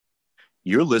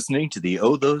You're listening to the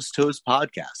Oh Those Toes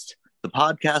podcast, the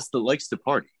podcast that likes to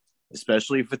party,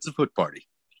 especially if it's a foot party.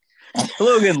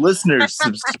 Hello again, listeners,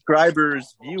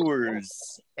 subscribers,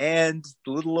 viewers, and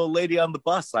the little old lady on the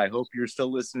bus. I hope you're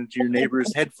still listening to your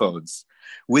neighbor's headphones.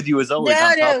 With you, as always,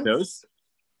 on Top Toes.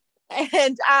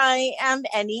 And I am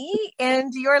Annie,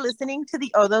 and you're listening to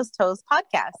the Oh Those Toes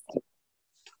podcast.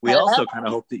 We also kind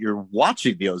of hope that you're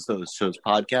watching the Oh Those Toes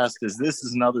podcast, as this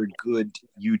is another good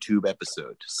YouTube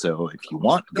episode. So if you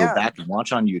want, go back and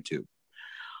watch on YouTube.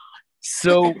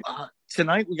 So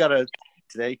tonight,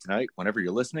 whenever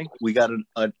you're listening, we got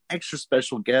an extra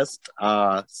special guest,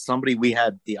 somebody we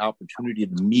had the opportunity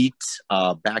to meet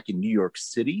back in New York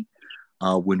City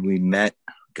when we met,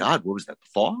 God, what was that, the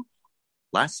fall?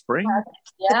 Last spring?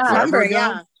 September,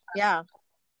 yeah.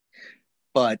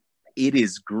 But it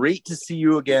is great to see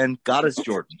you again. Goddess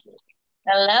Jordan.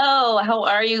 Hello, how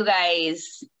are you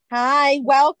guys? Hi,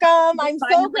 welcome. I'm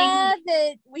so glad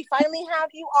that we finally have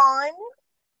you on.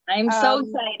 I'm so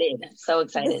excited.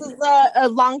 This is a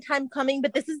long time coming,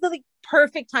 but this is the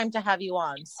perfect time to have you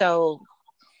on. So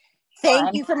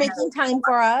thank you for making time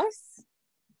for us.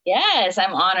 Yes,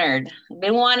 I'm honored. I've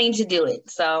been wanting to do it,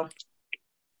 so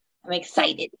I'm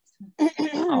excited.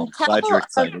 Glad you're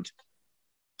excited.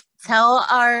 Tell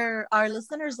our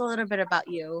listeners a little bit about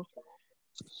you.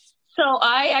 So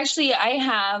I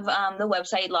have the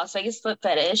website Las Vegas Foot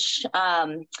Fetish.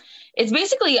 It's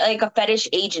basically like a fetish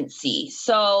agency.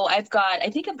 So I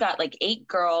think I've got like 8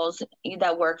 girls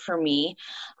that work for me.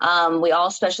 We all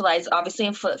specialize obviously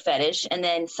in foot fetish, and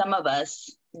then some of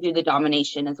us do the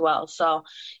domination as well. So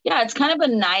yeah, it's kind of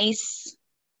a nice.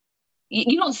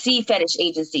 You don't see fetish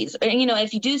agencies.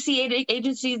 If you do see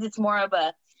agencies, it's more of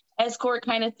a escort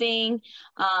kind of thing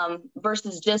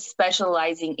versus just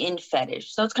specializing in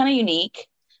fetish. So it's kind of unique.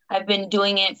 I've been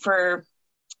doing it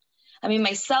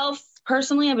myself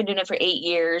personally, I've been doing it for 8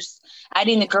 years.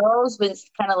 Adding the girls been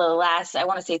kind of the last, I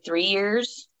want to say 3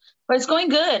 years, but it's going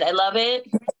good. I love it.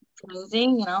 It's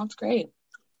amazing. It's great.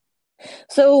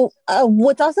 So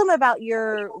what's awesome about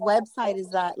your website is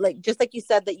that, just like you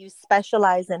said, that you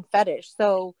specialize in fetish.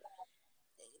 So,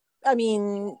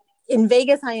 in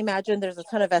Vegas, I imagine there's a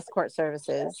ton of escort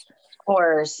services. Of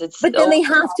course. But then they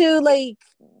have to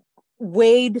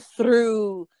wade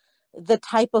through the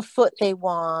type of foot they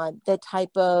want, the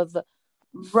type of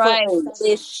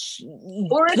fetish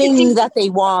thing that they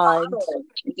want.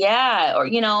 Yeah. Or,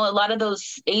 a lot of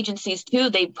those agencies too,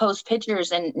 they post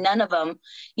pictures and none of them,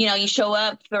 you show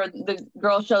up or the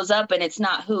girl shows up and it's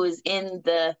not who is in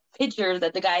the picture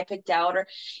that the guy picked out, or,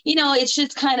 it's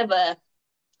just kind of a,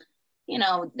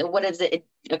 what is it,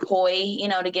 a coy,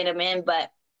 to get them in.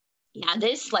 But yeah,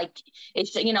 this,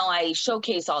 it's, I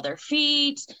showcase all their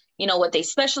feet, what they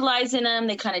specialize in them.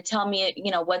 They kind of tell me,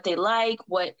 what they like,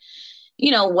 what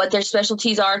their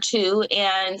specialties are too.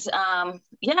 And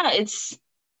it's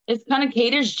kind of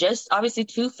caters just obviously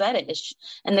to fetish,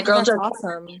 and the girls are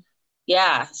awesome.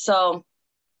 Yeah. So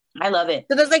I love it.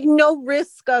 So there's no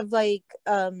risk of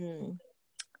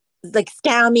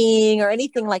scamming or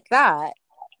anything like that.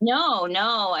 No.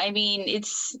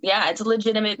 It's a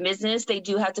legitimate business. They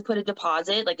do have to put a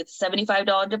deposit, it's a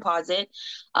 $75 deposit.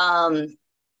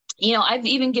 I've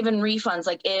even given refunds,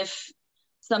 if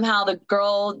somehow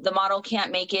the model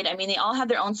can't make it. They all have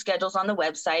their own schedules on the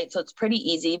website, so it's pretty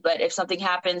easy. But if something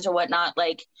happens or whatnot,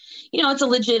 it's a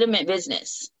legitimate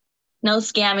business. No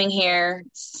scamming here.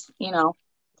 It's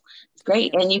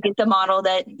great. And you get the model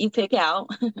that you pick out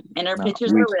and her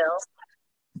pictures are real.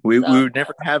 We would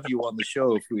never have you on the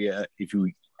show if we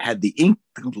had the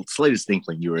slightest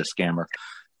inkling you were a scammer.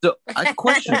 So I have a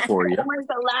question for you.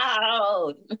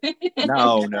 Allowed.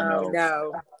 No.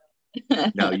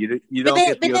 No, you don't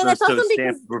get the other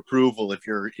stamp of approval if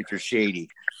you're shady,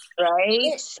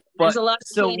 right? There's a lot of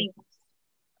shady.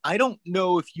 I don't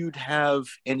know if you'd have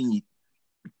any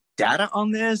data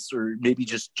on this, or maybe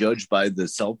just judged by the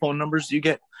cell phone numbers you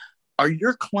get. Are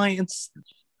your clients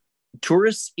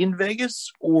tourists in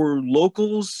Vegas or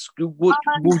locals? What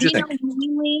would you think?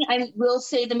 Mainly, I will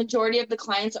say the majority of the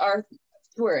clients are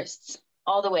tourists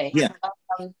all the way. Yeah.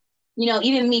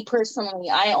 Even me personally,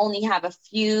 I only have a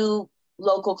few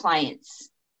local clients.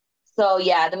 So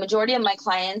yeah, the majority of my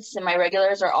clients and my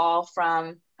regulars are all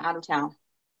from out of town.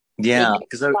 Yeah,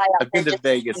 because I've been to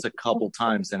Vegas a couple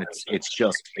times, and it's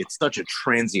such a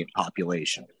transient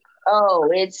population. Oh,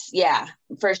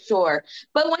 for sure.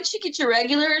 But once you get your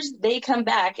regulars, they come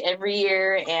back every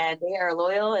year, and they are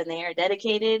loyal and they are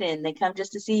dedicated, and they come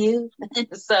just to see you.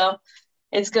 So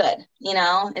it's good,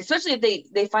 especially if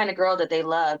they find a girl that they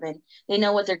love and they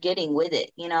know what they're getting with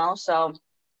it, So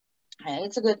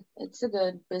It's a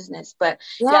good business. But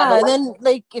yeah, and then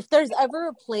like if there's ever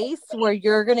a place where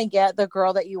you're gonna get the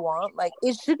girl that you want, like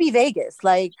it should be Vegas.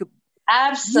 Like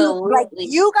absolutely,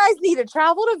 you guys need to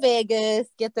travel to Vegas,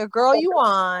 get the girl you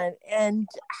want, and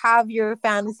have your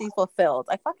fantasy fulfilled.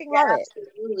 I fucking love it.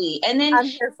 Absolutely. And then I'm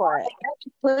here for it.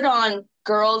 Put on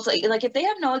girls like if they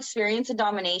have no experience in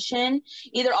domination,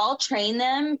 either I'll train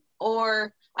them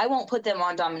or I won't put them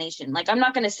on domination. Like I'm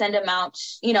not going to send them out,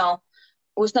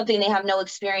 with something they have no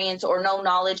experience or no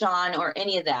knowledge on or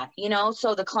any of that,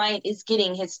 so the client is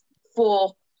getting his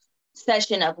full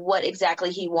session of what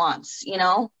exactly he wants.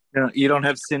 You don't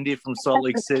have Cindy from Salt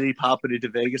Lake City popping into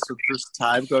Vegas for the first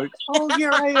time going, oh,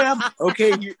 here I am.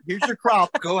 Okay, here's your crop.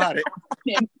 Go at it.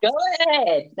 Go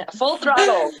ahead. Full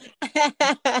throttle.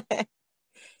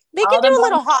 They can do a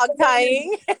little hog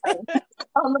tying.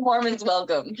 All the Mormons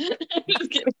welcome.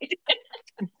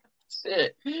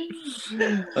 Shit.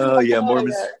 Oh, yeah,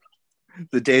 Mormons.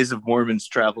 The days of Mormons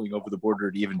traveling over the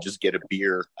border to even just get a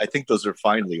beer. I think those are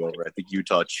finally over. I think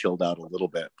Utah chilled out a little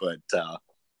bit, but...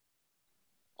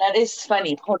 That is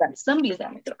funny. Hold on. Somebody's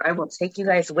at my door. I will take you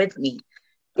guys with me.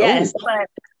 Yes. Oh.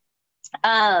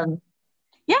 But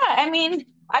yeah, I mean,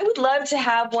 I would love to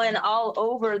have one all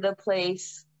over the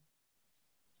place.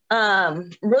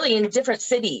 Really in different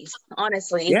cities,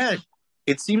 honestly. Yeah.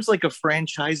 It seems like a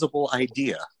franchisable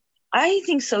idea. I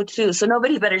think so too. So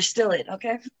nobody better steal it,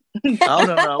 okay? Oh,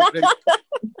 no.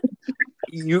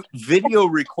 You video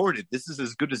recorded. This is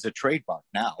as good as a trademark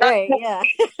now. Right, yeah.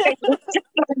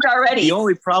 Already. The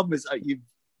only problem is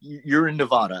you're in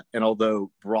Nevada, and although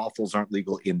brothels aren't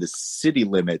legal in the city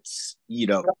limits,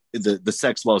 the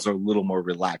sex laws are a little more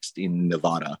relaxed in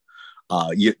Nevada.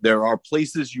 There are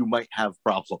places you might have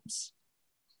problems.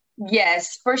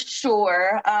 Yes, for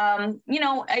sure. I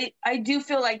do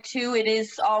feel like too, it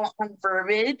is all on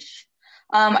verbiage.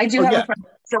 I do have a friend,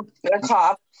 a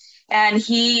cop, and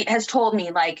he has told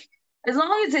me, like, as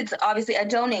long as it's obviously a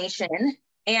donation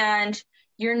and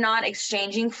you're not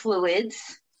exchanging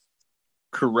fluids.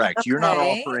 Correct.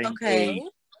 Okay.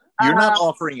 You're not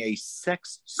offering a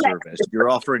sex service. You're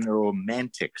offering a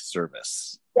romantic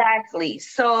service. Exactly.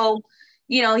 So,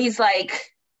 he's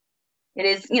like, it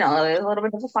is, a little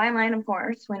bit of a fine line, of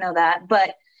course. We know that.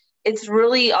 But it's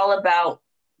really all about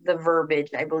the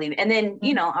verbiage, I believe. And then,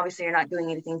 obviously you're not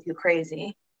doing anything too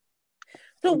crazy.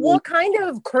 So what kind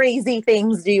of crazy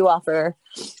things do you offer?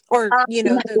 Or,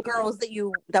 the girls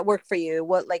that work for you,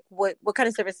 what kind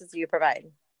of services do you provide?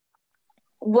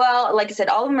 Well, like I said,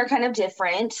 all of them are kind of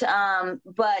different.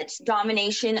 But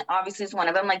domination obviously is one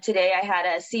of them. Like today I had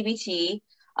a CBT,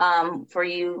 for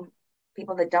you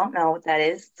people that don't know what that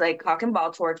is. It's like cock and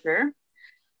ball torture.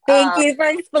 Thank you for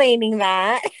explaining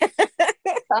that.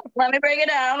 Let me break it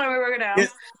down. Yeah,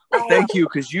 thank you,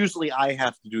 because usually I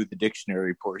have to do the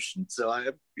dictionary portion, so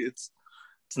it's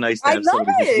nice to have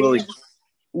somebody who's willing.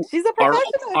 She's a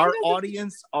professional. Our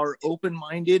audience are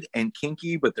open-minded and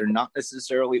kinky, but they're not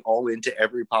necessarily all into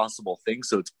every possible thing.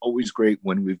 So it's always great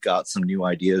when we've got some new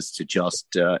ideas to just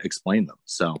explain them.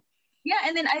 So yeah,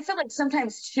 and then I feel like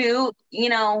sometimes too,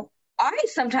 I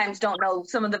sometimes don't know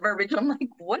some of the verbiage. I'm like,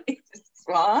 what is this?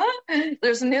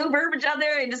 There's new verbiage out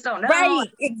there. I just don't know. Right,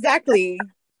 exactly.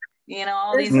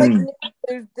 All there's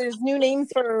these there's new names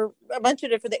for a bunch of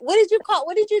different things. What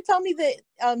did you tell me that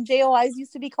JOIs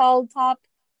used to be called, Top?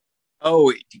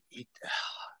 Oh,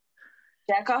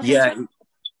 jack off. Yeah,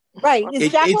 right.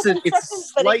 It's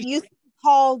but it used to be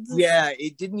called. Yeah,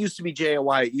 it didn't used to be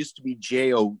JOI. It used to be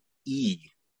JOE.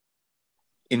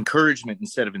 Encouragement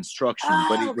instead of instruction,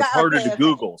 but it was harder to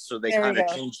Google, so they kind of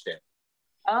changed it.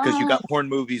 Because you got porn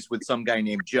movies with some guy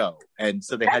named Joe, and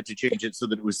so they had to change it so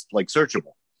that it was like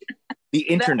searchable. The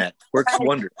internet works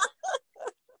wonders.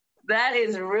 That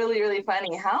is really, really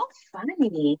funny. How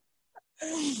funny.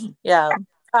 Yeah.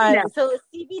 So a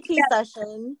CBT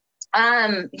session.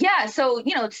 So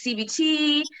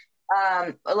CBT,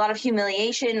 a lot of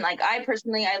humiliation. Like I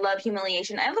love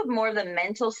humiliation. I love more of the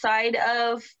mental side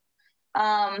of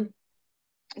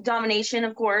domination,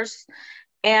 of course,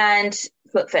 and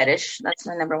foot fetish. That's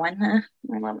my number one.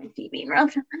 I love my feet being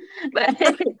rubbed.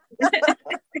 But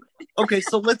okay,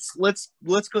 so let's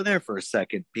go there for a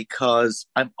second, because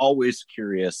I'm always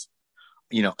curious.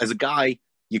 As a guy,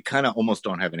 you kind of almost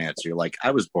don't have an answer. You're like,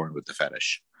 I was born with the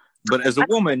fetish. But as a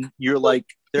woman, you're like,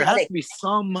 there has to be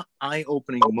some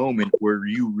eye-opening moment where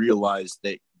you realize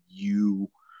that you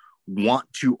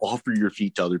want to offer your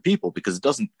feet to other people, because it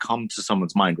doesn't come to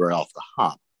someone's mind right off the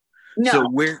hop. No. So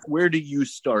where do you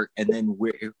start, and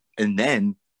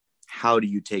then how do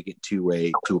you take it to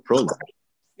a pro level?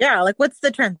 Yeah, like what's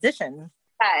the transition?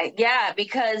 Yeah,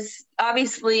 because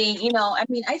obviously, I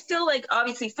mean, I feel like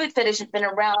obviously foot fetish has been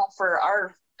around for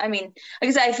I mean, like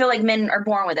I said, I feel like men are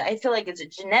born with it. I feel like it's a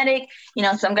genetic,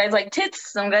 some guys like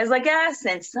tits, some guys like ass,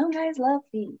 and some guys love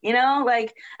feet,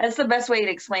 like that's the best way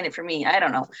to explain it for me. I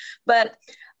don't know. But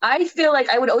I feel like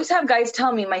I would always have guys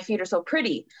tell me my feet are so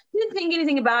pretty. Didn't think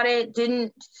anything about it,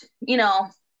 didn't,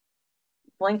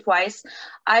 blink twice.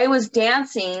 I was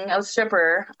dancing, I was a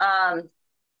stripper. I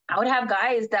would have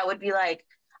guys that would be like,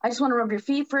 I just want to rub your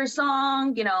feet for a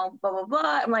song, blah, blah,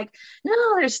 blah. I'm like, no,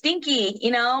 they're stinky,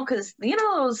 because,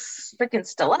 those freaking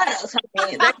stilettos,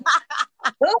 those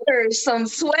are some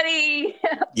sweaty.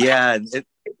 Yeah,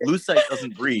 lucite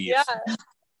doesn't breathe. Yeah.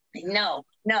 No.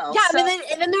 Yeah, and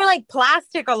then they're like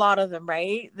plastic, a lot of them,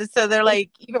 right? So they're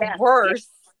like even worse.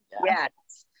 Yeah.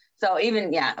 So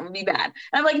even, it would be bad.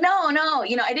 And I'm like, no,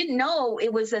 I didn't know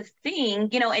it was a thing,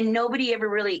 and nobody ever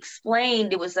really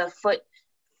explained it was a foot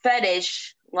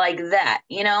fetish like that,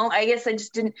 I guess I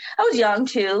just didn't. I was young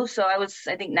too, so I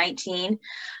think 19.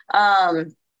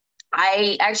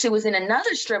 I actually was in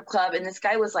another strip club, and this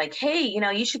guy was like, hey,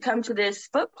 you should come to this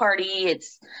foot party.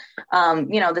 It's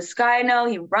this guy I know,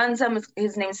 he runs them.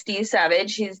 His name's Steve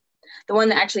Savage. He's the one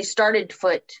that actually started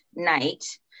Foot Night.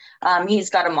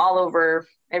 He's got them all over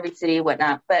every city,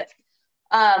 whatnot. But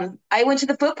I went to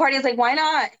the foot party. I was like, why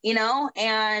not?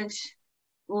 And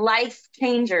life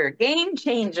changer, game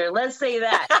changer. Let's say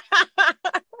that.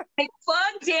 Like,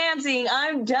 fuck dancing.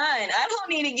 I'm done. I don't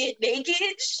need to get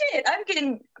naked. Shit, I'm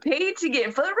getting paid to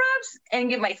get foot rubs and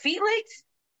get my feet licked.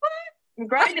 What? I'm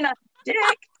grinding on dick.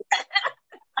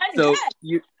 So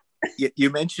you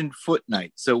mentioned Foot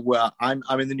Night. So I'm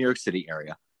in the New York City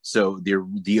area. So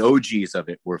the OGs of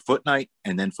it were Foot Night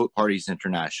and then Foot Parties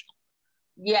International.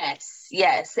 Yes.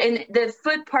 And the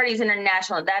Foot Parties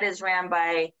International, that is ran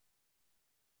by,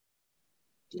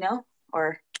 do you know?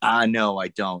 Or no, I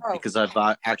don't, because I've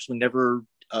actually never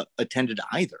attended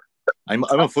either. I'm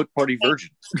a foot party virgin.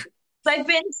 So I've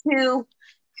been to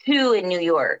two in New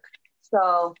York.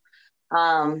 So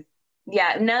and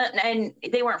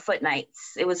they weren't foot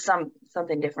nights. It was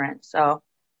something different. So,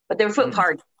 but they were foot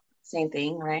parties. Same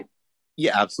thing, right?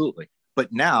 Yeah, absolutely.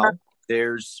 But now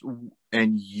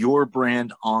and your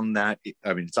brand on that,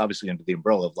 I mean, it's obviously under the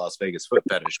umbrella of Las Vegas Foot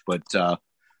Fetish, but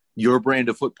your brand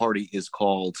of foot party is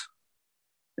called?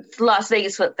 It's Las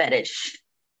Vegas Foot Fetish.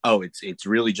 Oh, it's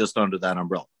really just under that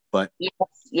umbrella. But yes,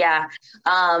 yeah.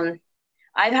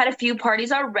 I've had a few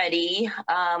parties already.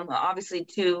 Obviously,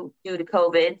 due to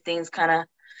COVID, things kind of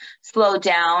slowed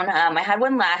down. I had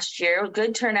one last year,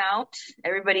 good turnout.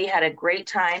 Everybody had a great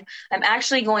time. I'm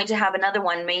actually going to have another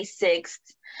one May 6th.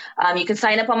 You can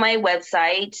sign up on my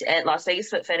website at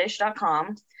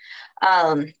lasvegasfootfetish.com.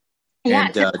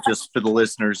 Just for the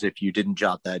listeners, if you didn't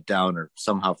jot that down or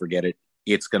somehow forget it,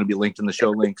 it's going to be linked in the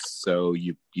show links. So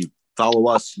you follow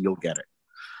us, you'll get it.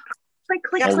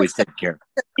 Always take care.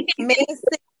 May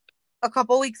 6th, a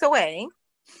couple weeks away.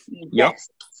 Yep.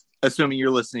 Assuming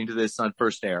you're listening to this on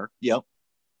first air. Yep.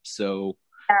 So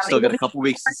still got a couple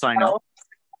weeks to sign up.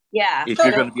 Yeah. If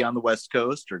you're going to be on the West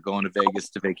Coast or going to Vegas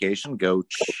to vacation, go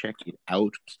check it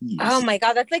out, please. Oh my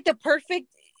God, that's like the perfect.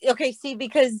 Okay, see,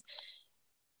 because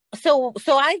so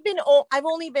I've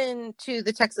only been to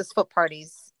the Texas foot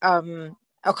parties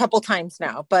a couple times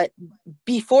now, but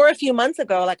before a few months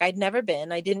ago, like I'd never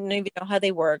been. I didn't even know how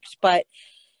they worked, but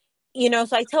so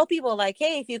I tell people like,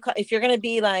 hey, if you're going to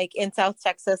be like in South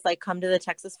Texas, like come to the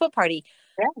Texas foot party.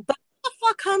 Yeah. But who the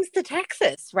fuck comes to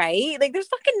Texas, right? Like there's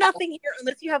fucking nothing here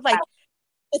unless you have like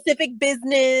specific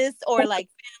business or like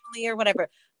family or whatever.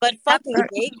 But fucking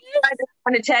Vegas,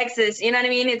 going to Texas, you know what I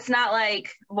mean? It's not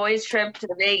like boys trip to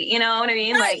Vegas, you know what I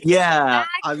mean? Like, yeah,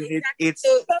 I mean it's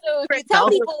so you tell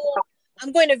people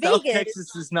I'm going to Vegas. South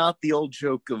Texas is not the old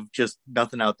joke of just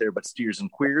nothing out there but steers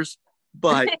and queers,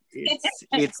 but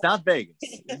it's not Vegas.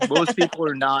 Most people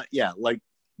are not. Yeah, like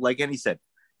Annie said,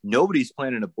 nobody's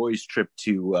planning a boys trip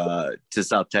to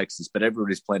South Texas, but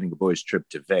everybody's planning a boys trip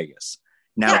to Vegas.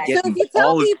 Now, so if you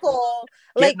tell people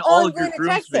like, all of your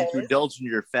groomsmen to indulge in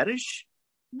your fetish,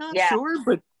 not sure,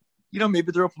 but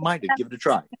maybe they're open-minded. Give it a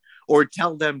try, or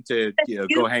tell them to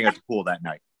go hang out at the pool that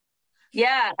night.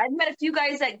 Yeah, I've met a few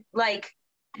guys that like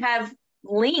have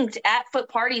linked at foot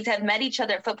parties, have met each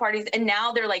other at foot parties, and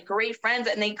now they're like great friends,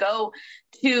 and they go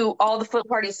to all the foot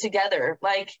parties together.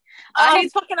 Like,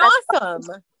 it's fucking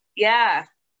awesome. Yeah,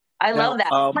 I love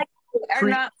that. Like, are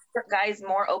not guys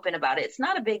more open about it? It's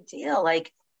not a big deal.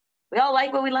 Like, we all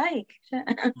like what we like.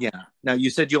 Yeah. Now, you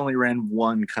said you only ran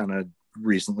one kind of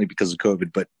recently because of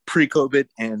COVID, but pre-COVID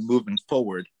and moving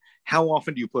forward, how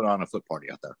often do you put on a foot party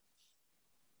out there?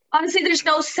 Honestly, there's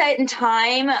no set in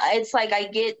time. It's like I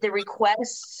get the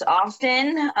requests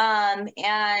often,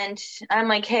 and I'm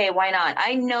like, hey, why not?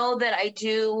 I know that I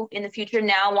do in the future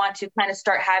now want to kind of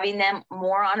start having them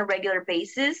more on a regular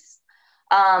basis,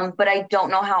 but I don't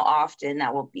know how often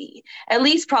that will be.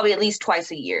 Probably at least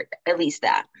twice a year, at least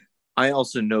that. I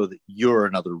also know that you're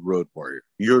another road warrior.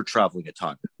 You're traveling a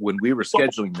ton. When we were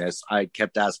scheduling this, I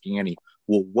kept asking Annie,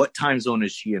 well, what time zone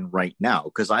is she in right now?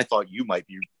 Because I thought you might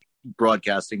be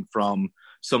broadcasting from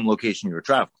some location you were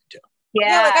traveling to.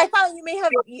 Yeah, like I thought you may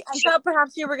have. I thought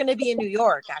perhaps you were going to be in New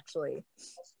York, actually.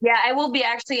 Yeah, I will be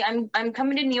actually. I'm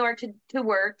coming to New York to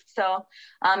work. So,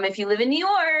 if you live in New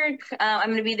York, I'm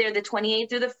going to be there the 28th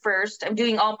through the 1st. I'm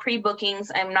doing all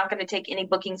pre-bookings. I'm not going to take any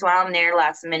bookings while I'm there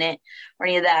last minute or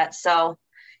any of that. So,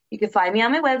 you can find me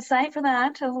on my website for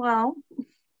that as well.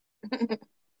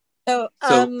 So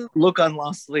look on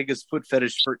Las Vegas Foot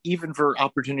Fetish for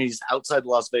opportunities outside the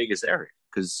Las Vegas area,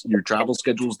 because your travel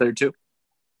schedule's there too.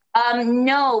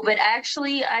 No, but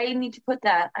actually, I need to put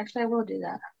that. Actually, I will do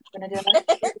that. I'm gonna do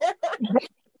that.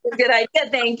 Good idea.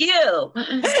 Thank you.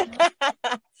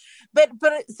 But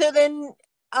so then,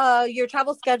 your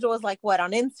travel schedule is like what,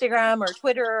 on Instagram or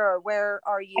Twitter, or where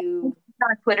are you?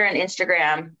 On Twitter and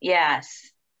Instagram.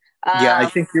 Yes. Yeah, I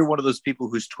think you're one of those people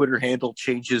whose Twitter handle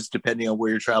changes depending on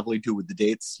where you're traveling to with the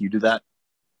dates. You do that?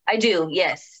 I do.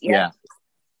 Yes. Yeah.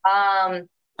 I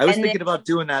was thinking about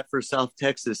doing that for South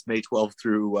Texas, May 12th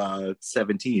through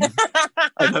 17. I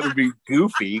thought it would be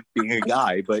goofy being a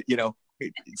guy, but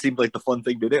it seemed like the fun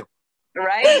thing to do.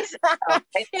 Right?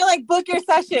 You're like, book your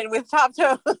session with Top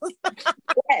Toes.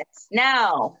 Yes.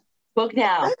 Now. Book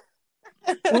now.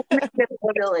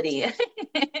 Ability.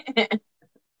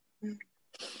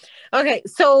 Okay,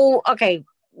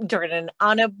 Jordan,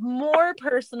 on a more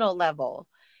personal level,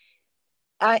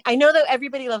 I know that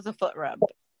everybody loves a foot rub,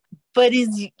 but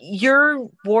is your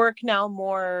work now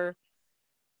more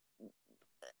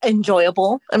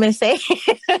enjoyable, I'm going to say?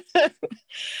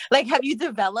 Like, have you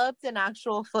developed an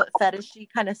actual foot fetishy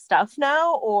kind of stuff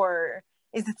now, or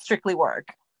is it strictly work?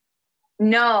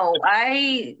 No,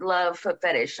 I love foot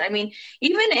fetish. I mean,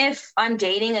 even if I'm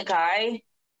dating a guy,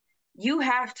 you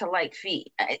have to like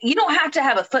feet. You don't have to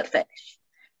have a foot fetish,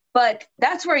 but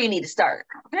that's where you need to start.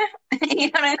 You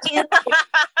know what I mean?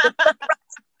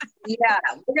 Yeah,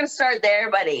 we're going to start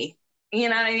there, buddy. You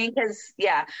know what I mean? Because,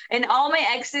 yeah. And all my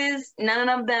exes, none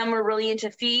of them were really into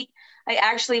feet. I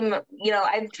actually,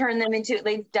 I've turned them into,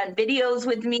 they've done videos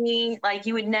with me. Like,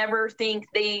 you would never think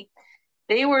they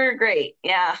were great.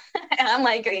 Yeah. I'm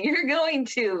like, you're going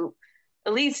to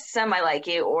at least semi like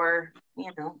it, or,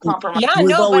 compromise. Yeah, We've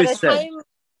no, by the said, time...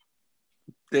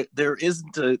 there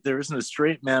isn't a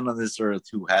straight man on this earth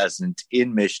who hasn't,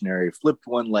 in missionary, flipped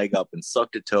one leg up and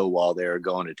sucked a toe while they were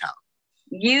going to town.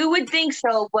 You would think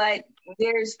so, but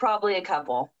there's probably a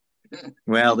couple.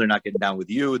 Well, they're not getting down with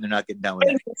you, and they're not getting down with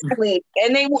me.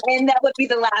 And that would be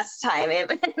the last time.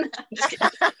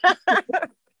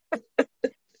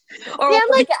 Or, yeah,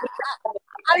 like,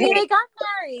 I mean, I got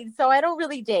married, so I don't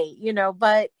really date,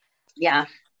 but yeah, if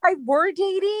I were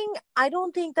dating, I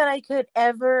don't think that I could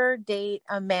ever date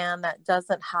a man that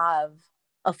doesn't have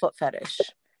a foot fetish.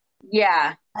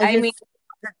 Yeah. I mean,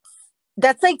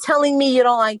 that's like telling me you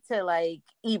don't like to like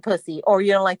eat pussy, or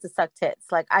you don't like to suck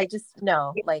tits. Like, I just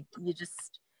no, like, you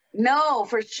just no,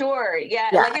 for sure. Yeah.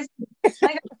 Like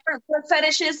I'm foot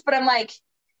fetishes, but I'm like,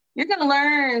 you're gonna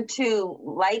learn to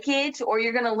like it, or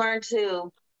you're gonna learn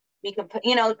to be,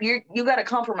 you got to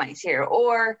compromise here,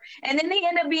 and then they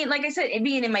end up being, like I said,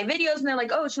 being in my videos, and they're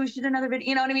like, oh, should we shoot another video?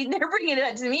 You know what I mean? They're bringing it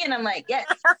up to me, and I'm like, yes,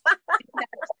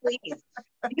 please.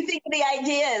 You think of the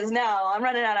ideas? No, I'm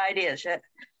running out of ideas. Shit.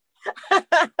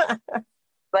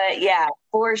 But yeah,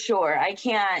 for sure, I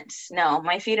can't. No,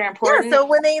 my feet are important. Yeah, so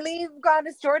when they leave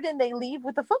Goddess Jordan, they leave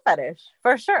with a foot fetish,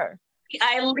 for sure.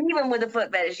 I leave them with a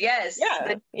foot fetish. Yes.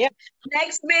 Yeah. Yeah.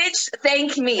 Next bitch,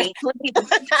 thank me, please.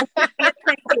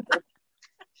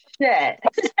 Shit.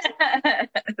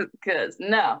 Because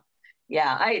no,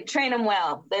 yeah, I train them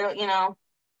well. They don't,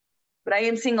 but I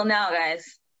am single now,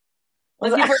 guys.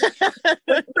 Looking for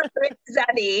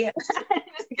Zaddy.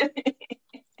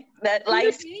 That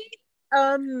life.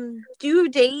 Do you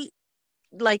date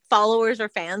like followers or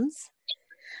fans?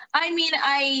 I mean,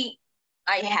 I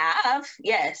have,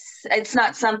 yes. It's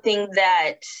not something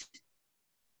that,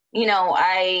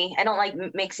 I don't like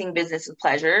mixing business with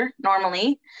pleasure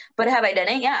normally, but have I done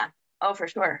it? Yeah. Oh, for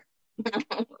sure.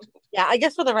 Yeah, I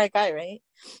guess for the right guy, right?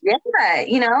 Yeah.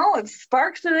 If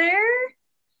sparks are there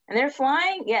and they're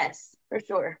flying, yes, for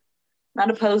sure. Not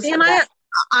opposed to that.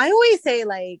 I always say,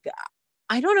 like,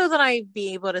 I don't know that I'd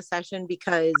be able to session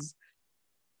because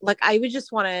like I would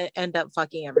just want to end up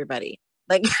fucking everybody.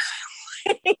 Like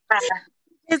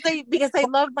because I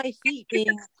love my feet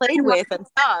being played with and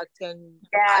sucked, and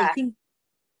I think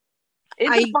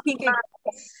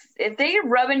if they're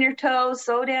rubbing your toes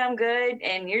so damn good,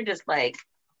 and you're just like,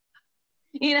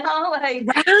 you know, like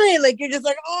right, like you're just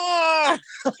like, oh,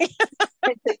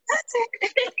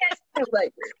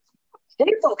 like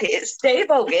stay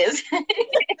focused.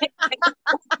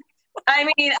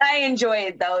 I mean, I enjoy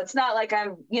it though. It's not like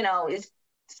I'm, you know, it's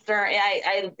stern.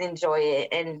 I enjoy it,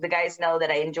 and the guys know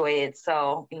that I enjoy it.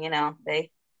 So, you know,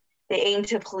 they aim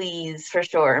to please for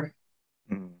sure.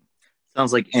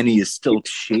 Sounds like Annie is still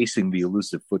chasing the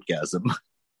elusive footgasm.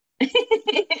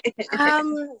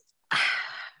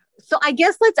 So I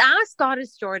guess let's ask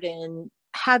Goddess Jordan,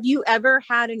 have you ever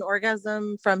had an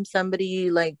orgasm from somebody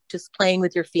like just playing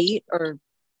with your feet or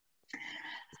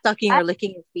sucking or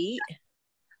licking your feet?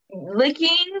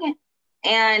 Licking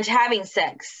and having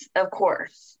sex, of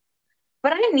course.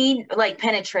 But I need like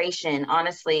penetration,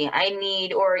 honestly. I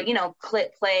need, or, you know,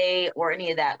 clit play or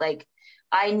any of that. Like,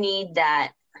 I need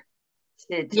that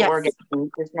to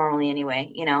orgasm just normally anyway,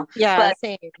 you know? Yeah, but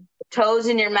same. Toes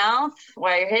in your mouth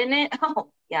while you're hitting it. Oh,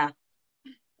 yeah.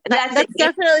 That's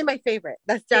definitely my favorite.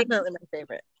 That's definitely my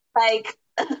favorite. Like,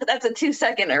 that's a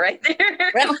 2-seconder right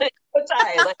there. That's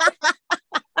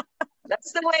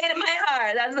the way to my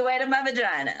heart. That's the way to my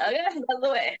vagina. Okay, that's the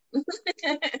way.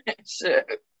 Sure.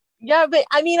 Yeah, but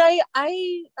I mean,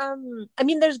 I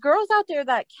mean, there's girls out there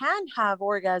that can have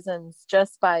orgasms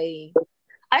just by.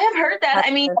 I have heard that.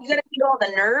 I mean, you gotta feel all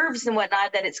the nerves and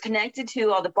whatnot that it's connected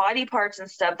to, all the body parts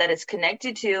and stuff that it's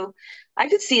connected to. I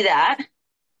could see that.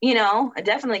 You know, I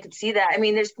definitely could see that. I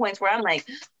mean, there's points where I'm like,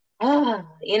 oh,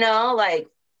 you know, like,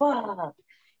 oh,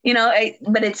 you know,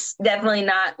 but it's definitely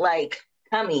not like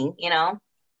coming, you know?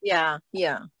 Yeah.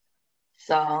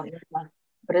 So,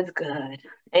 but it's good.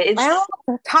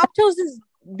 Top Toes has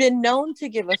been known to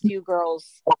give a few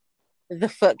girls the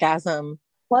footgasm.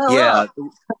 Well, yeah,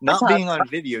 not being on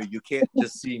video, you can't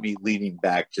just see me leaning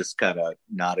back, just kind of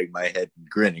nodding my head and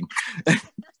grinning. We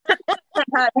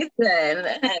might have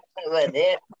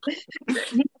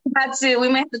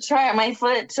to try it. My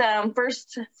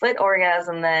first foot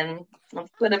orgasm then. Let's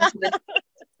put him to the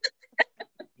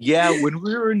Yeah, when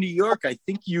we were in New York, I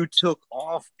think you took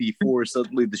off before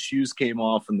suddenly the shoes came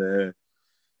off and it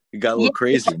got a little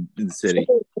crazy in the city.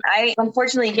 I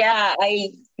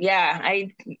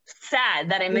sad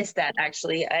that I missed that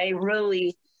actually. I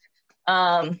really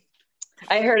I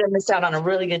heard I missed out on a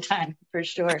really good time for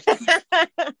sure.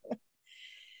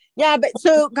 Yeah, but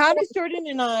so Goddess Jordan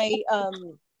and I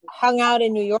hung out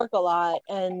in New York a lot,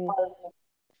 and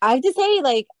I have to say,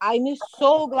 like, I'm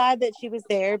so glad that she was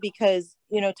there because,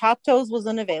 you know, Top Toes was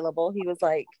unavailable. He was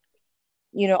like,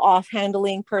 you know, off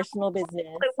handling personal business.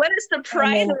 What a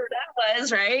surprise that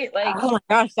was, right? Like, oh my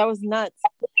gosh, that was nuts.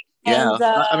 Yeah, and,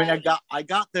 I mean, I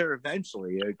got there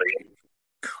eventually. A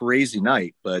crazy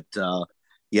night, but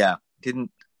yeah, didn't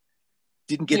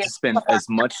get to spend as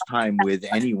much time with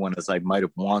anyone as I might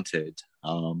have wanted.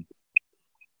 And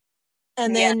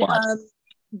then,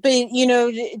 but you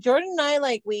know, Jordan and I,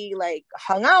 like, we like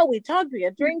hung out, we talked, we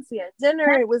had drinks, we had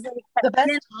dinner. It was like the best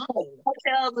time.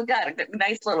 Hotels, we got a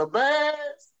nice little buzz.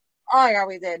 Oh yeah,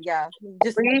 we did. Yeah,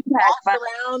 just walked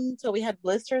around until we had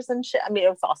blisters and shit. I mean, it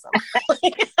was awesome.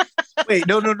 Wait,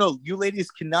 no. You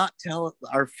ladies cannot tell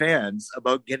our fans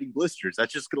about getting blisters.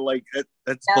 That's just gonna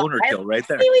that's boner kill right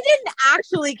there. I mean, we didn't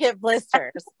actually get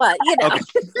blisters, but you know.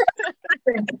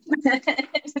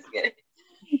 Okay.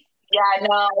 Yeah,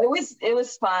 no, it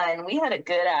was fun. We had a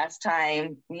good ass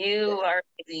time. You are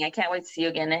amazing. I can't wait to see you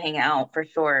again and hang out for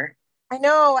sure. I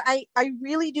know. I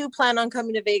really do plan on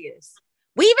coming to Vegas.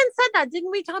 We even said that, didn't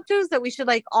we, Top Toes, that we should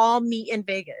like all meet in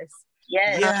Vegas?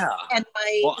 Yes. Yeah. And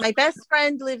my best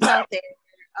friend lives out there.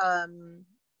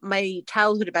 My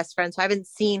childhood best friend. So I haven't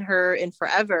seen her in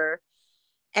forever.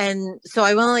 And so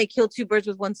I want to like kill two birds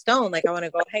with one stone. Like I want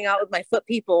to go hang out with my foot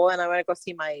people, and I want to go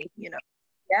see my, you know.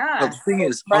 Yeah. But the thing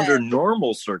is, under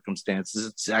normal circumstances,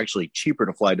 it's actually cheaper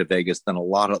to fly to Vegas than a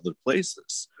lot of other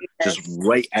places. Yes. Just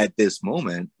right at this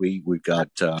moment, we've got.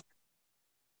 I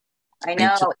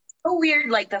know. It's so weird.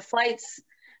 Like the flights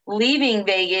leaving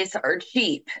Vegas are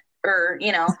cheap, or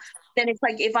you know, then it's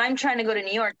like if I'm trying to go to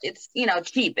New York, it's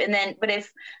cheap, and then but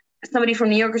if somebody from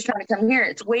New York is trying to come here,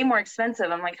 it's way more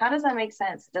expensive. I'm like, how does that make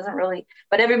sense? It doesn't really.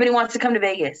 But everybody wants to come to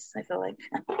Vegas. I feel like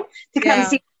to come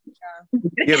see.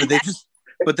 Yeah,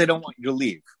 but they don't want you to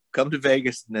leave. Come to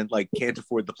Vegas and then like can't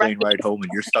afford the plane ride home,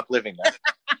 and you're stuck living there.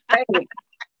 Right.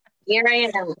 Here I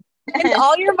am. And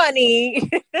all your money.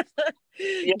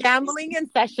 Gambling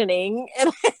and sessioning.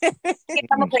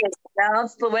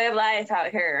 That's the way of life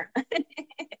out here.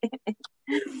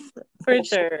 For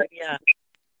sure, yeah.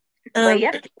 But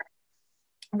yeah.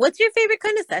 What's your favorite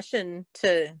kind of session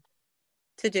to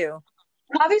do?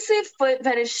 Obviously, foot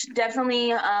fetish,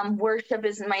 definitely worship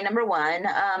is my number one.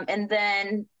 And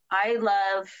then I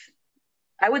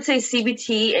would say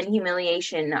CBT and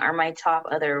humiliation are my top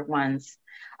other ones.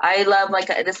 I love, like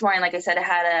this morning, like I said, I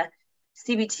had a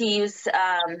CBT's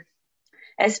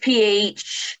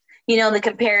SPH, the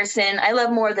comparison. I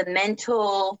love more the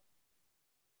mental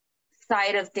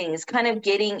side of things, kind of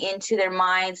getting into their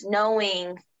minds,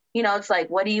 knowing, it's like,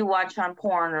 what do you watch on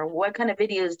porn, or what kind of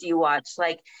videos do you watch?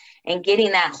 Like, and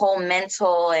getting that whole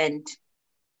mental and,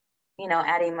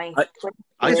 adding my.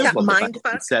 I just love the fact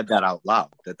that you said that out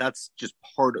loud, that's just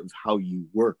part of how you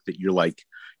work, that you're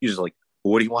just like,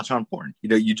 well, what do you watch on porn?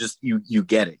 You just, you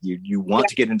get it. You want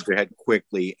to get into their head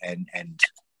quickly and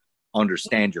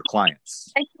understand your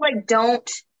clients. I feel like they'll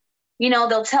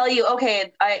tell you,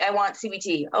 okay, I want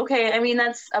CBT. Okay. I mean,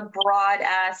 that's a broad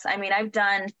ass. I mean, I've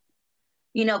done,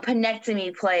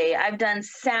 penectomy play. I've done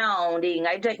sounding.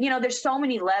 I've done, there's so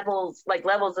many levels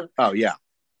of. Oh yeah.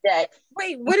 That.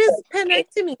 Wait, what is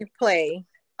penectomy play?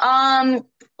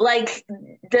 Like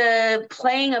the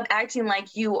playing of acting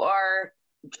like you are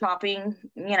chopping,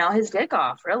 his dick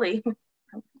off, really.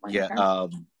 Yeah.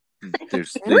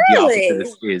 There's really? The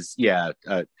opposite is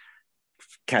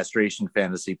castration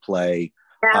fantasy play.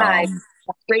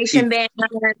 Castration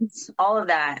bands, all of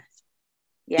that.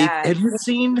 Yeah. Have you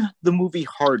seen the movie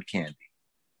Hard Candy?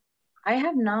 I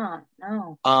have not.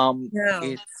 No.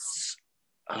 No.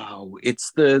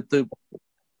 It's the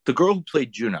girl who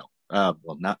played Juno.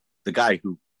 Well, not the guy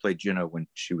who played Juno when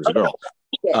she was a girl.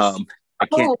 Yes. I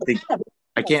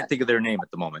can't think of their name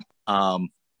at the moment.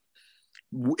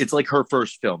 It's like her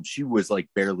first film. She was like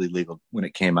barely legal when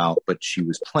it came out, but she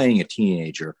was playing a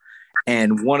teenager.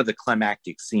 And one of the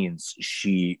climactic scenes,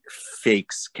 she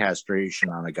fakes castration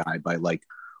on a guy by like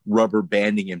rubber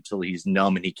banding him till he's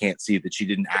numb and he can't see that she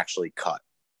didn't actually cut.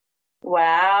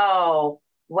 Wow.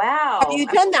 Have you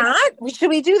done that? Should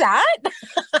we do that?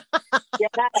 Yeah.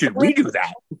 Should we do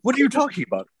that? What are you talking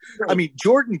about? I mean,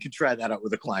 Jordan could try that out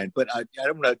with a client, but I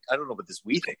don't know what this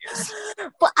we thing is.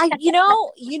 But I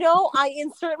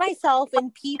insert myself in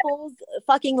people's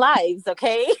fucking lives,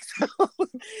 okay? So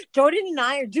Jordan and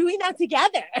I are doing that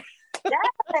together.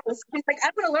 Yes. He's like,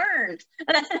 I'm gonna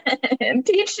learn.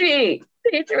 Teach me.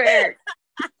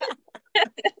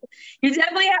 You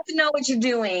definitely have to know what you're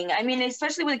doing. I mean,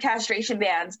 especially with castration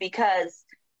bands, because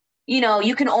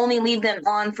you can only leave them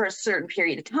on for a certain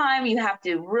period of time. You have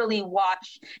to really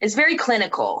watch. It's very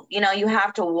clinical. You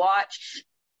have to watch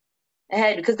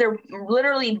ahead, because they're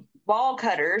literally ball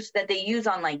cutters that they use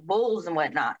on like bulls and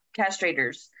whatnot,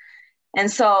 castrators.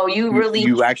 And so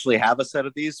you actually have a set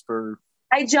of these for.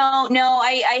 I don't know.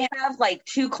 I have like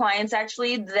 2 clients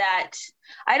actually that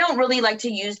I don't really like to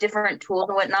use different tools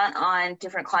and whatnot on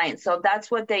different clients. So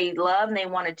that's what they love and they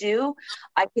want to do.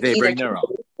 I could they either bring their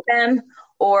own. Them,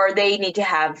 or they need to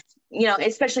have,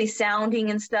 especially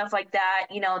sounding and stuff like that.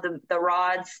 The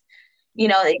rods.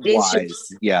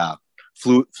 Wise, yeah.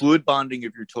 Fluid bonding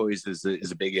of your toys is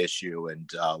a big issue, and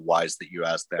wise that you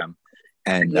asked them.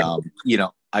 And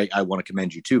I want to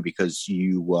commend you too, because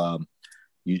you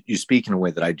speak in a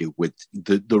way that I do, with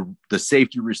the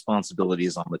safety responsibility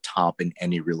is on the top in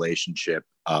any relationship,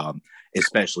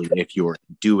 especially if you're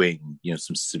doing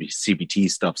some CBT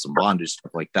stuff, some bondage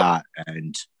stuff like that,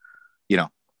 and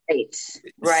right.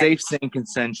 Safe, sane,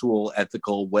 consensual,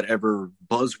 ethical, whatever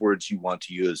buzzwords you want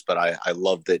to use. But I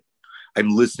love that I'm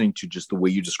listening to just the way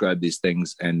you describe these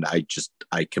things, and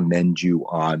I commend you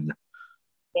on.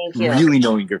 Thank you. Really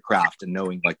knowing your craft and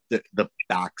knowing like the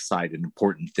backside and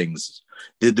important things,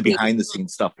 the behind the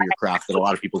scenes stuff for your craft that a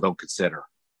lot of people don't consider.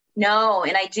 No,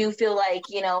 and I do feel like,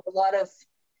 a lot of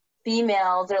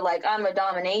females are like, I'm a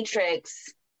dominatrix.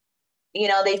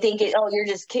 They think you're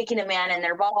just kicking a man in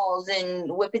their balls and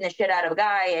whipping the shit out of a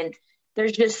guy. And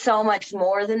there's just so much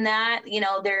more than that.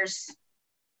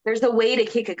 There's a way to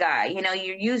kick a guy.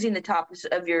 You're using the tops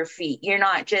of your feet. You're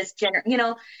not just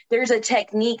there's a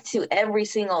technique to every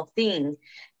single thing.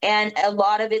 And a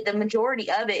lot of it, the majority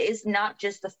of it, is not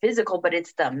just the physical, but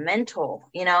it's the mental,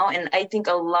 and I think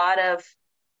a lot of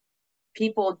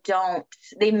people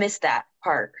they miss that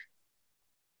part.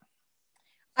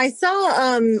 I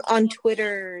saw on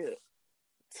Twitter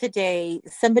today,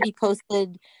 somebody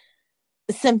posted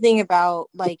something about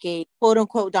like a quote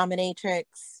unquote dominatrix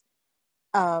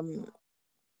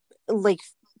like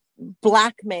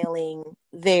blackmailing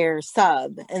their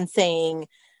sub and saying,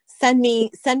 send me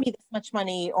this much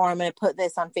money, or I'm going to put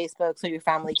this on Facebook so your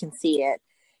family can see it.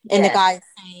 And the guy's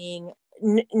saying,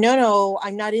 no,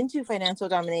 I'm not into financial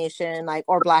domination, like,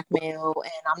 or blackmail,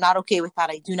 and I'm not okay with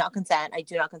that. I do not consent.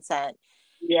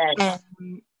 Yes.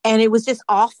 And it was just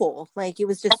awful. Like, it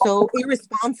was just so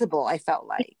irresponsible, I felt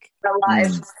like.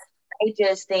 I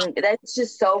just think that's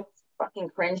just so fucking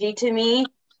cringy to me.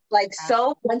 Like,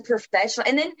 so unprofessional.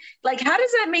 And then, like, how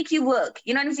does that make you look?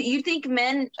 You know what I'm saying? You think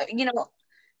men, you know,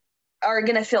 are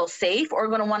going to feel safe or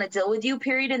going to want to deal with you,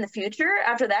 period, in the future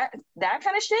after that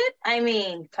kind of shit? I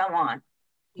mean, come on.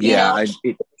 Yeah.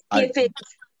 If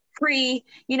it's free,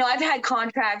 you know, I've had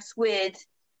contracts with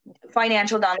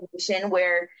financial domination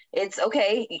where it's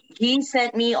okay. He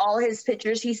sent me all his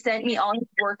pictures. He sent me all his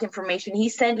work information. He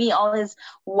sent me all his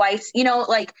wife's, you know,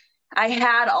 like, I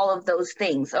had all of those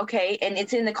things. Okay. And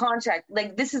it's in the contract.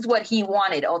 Like, this is what he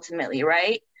wanted ultimately.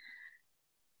 Right.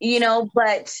 You know,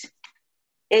 but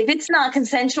if it's not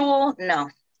consensual, no.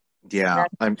 Yeah.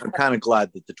 I'm kind of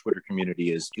glad that the Twitter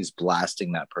community is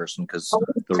blasting that person, because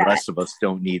the rest of us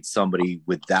don't need somebody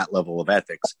with that level of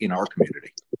ethics in our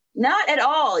community. Not at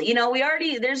all. You know,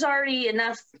 there's already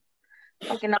enough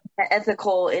fucking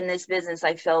ethical in this business,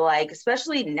 I feel like,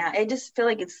 especially now. I just feel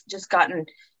like it's just gotten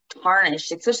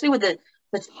tarnished, especially with the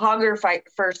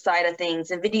photographer side of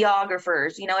things and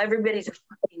videographers. You know, everybody's a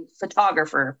fucking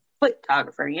photographer,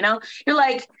 you know? You're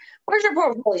like, where's your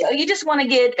portfolio? You just want to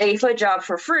get a foot job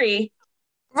for free.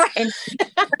 Right. And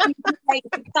like,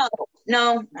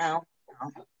 no.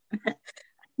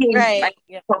 Right.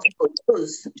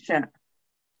 Sure.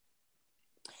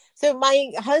 So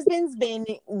my husband's been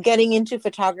getting into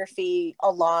photography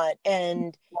a lot,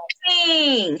 and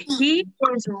he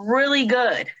is really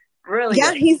good. Really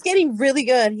good. He's getting really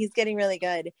good.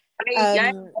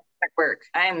 Work.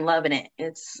 I'm loving it.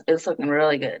 It's looking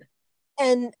really good.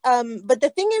 And but the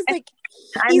thing is, like,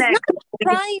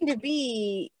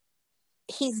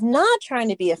 he's not trying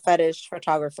to be a fetish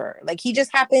photographer. Like, he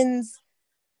just happens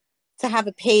to have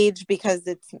a page because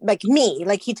it's like me.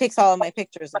 Like, he takes all of my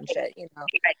pictures and shit, you know.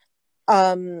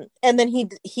 And then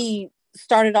he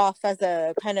started off as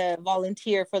a kind of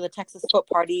volunteer for the Texas foot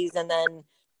parties, and then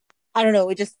I don't know,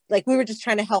 we were just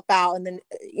trying to help out, and then,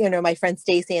 you know, my friend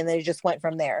Stacy, and then it just went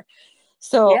from there.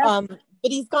 So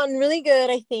but he's gotten really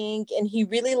good, I think, and he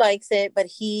really likes it, but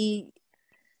he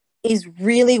is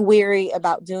really weary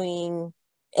about doing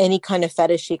any kind of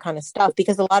fetishy kind of stuff,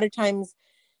 because a lot of times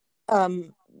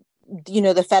you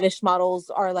know, the fetish models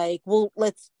are like, well,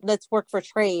 let's work for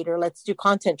trade, or let's do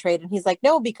content trade. And he's like,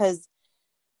 no, because,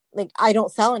 like, I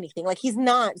don't sell anything. Like, he's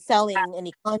not selling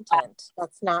any content.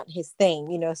 That's not his thing,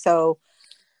 you know? So,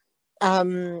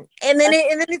 and then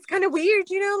it's kind of weird,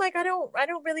 you know, like, I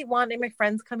don't really want any of my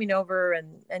friends coming over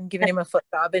and giving him a foot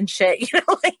job and shit, you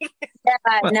know? Like,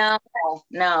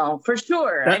 no, for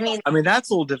sure. I mean, that's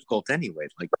a little difficult anyway.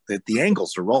 Like, the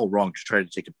angles are all wrong to try to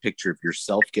take a picture of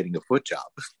yourself getting a foot job.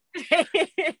 He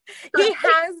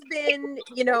has been,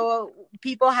 you know,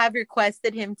 people have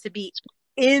requested him to be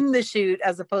in the shoot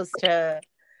as opposed to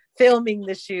filming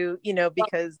the shoot, you know,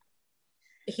 because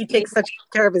he takes such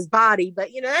care of his body.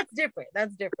 But, you know, that's different.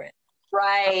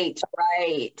 Right.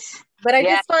 But I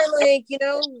just find, like, you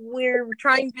know, we're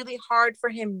trying really hard for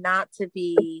him not to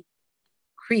be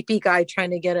creepy guy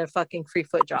trying to get a fucking free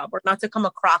foot job, or not to come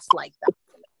across like that.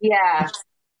 Yeah.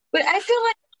 But I feel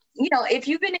like, you know, if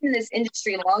you've been in this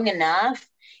industry long enough,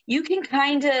 you can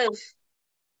kind of,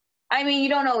 I mean, you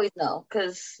don't always know,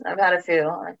 because I've had a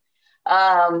few,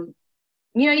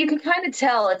 you know, you can kind of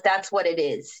tell if that's what it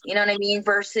is, you know what I mean?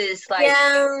 Versus, like,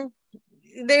 yeah,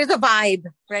 there's a vibe,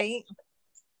 right?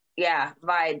 Yeah,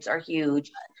 vibes are huge.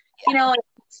 You know,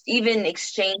 even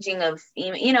exchanging of,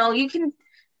 you know, I'm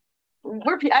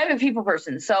a people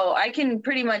person, so I can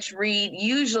pretty much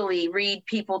usually read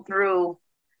people through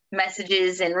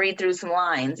messages and read through some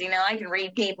lines. You know, I can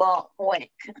read people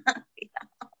quick.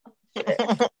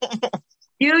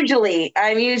 Usually,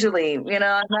 you know,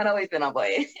 I'm not always been a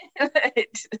boy.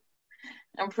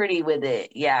 I'm pretty with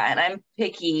it. Yeah. And I'm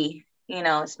picky, you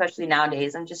know, especially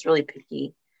nowadays. I'm just really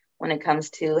picky when it comes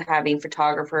to having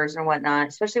photographers and whatnot,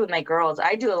 especially with my girls.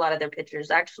 I do a lot of their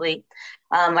pictures, actually.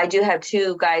 I do have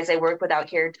two guys I work with out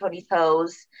here, Tony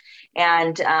Toes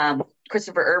and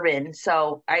Christopher Urban.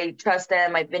 So I trust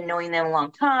them. I've been knowing them a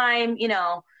long time. You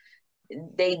know,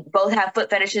 they both have foot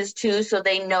fetishes too, so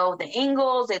they know the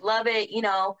angles. They love it, you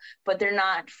know, but they're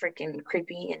not freaking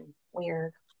creepy and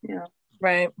weird, you know.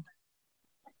 Right.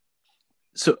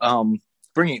 So,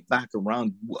 bringing it back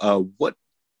around, what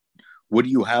do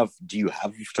you have? Do you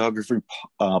have a photography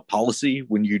policy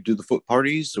when you do the foot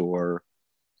parties, or?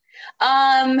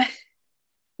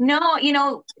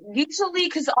 No, usually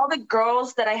because all the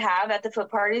girls that I have at the foot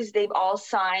parties, they've all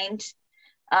signed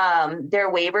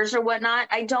their waivers or whatnot.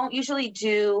 I don't usually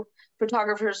do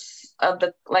photographers of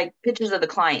the like pictures of the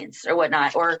clients or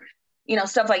whatnot, or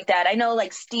stuff like that. I know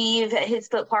like Steve at his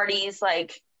foot parties,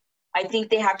 like I think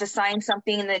they have to sign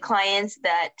something in the clients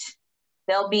that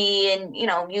they'll be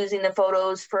using the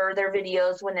photos for their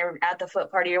videos when they're at the foot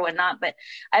party or whatnot. But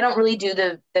I don't really do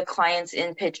the clients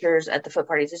in pictures at the foot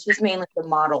parties. It's just mainly the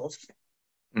models.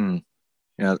 Mm.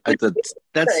 Yeah,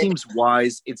 that seems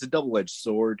wise. It's a double-edged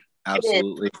sword.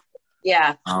 Absolutely.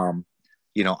 Yeah.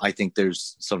 I think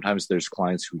sometimes there's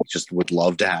clients who just would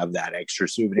love to have that extra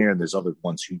souvenir, and there's other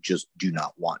ones who just do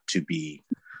not want to be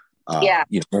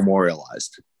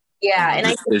memorialized. Yeah,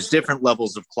 and there's different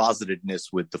levels of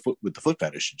closetedness with the foot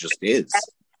fetish. It just is.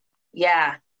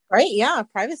 Yeah. Right. Yeah.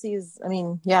 Privacy is. I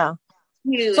mean, yeah.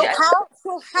 Huge. So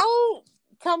how?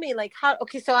 Tell me, like, how?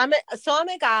 Okay, so I'm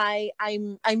a guy.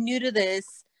 I'm new to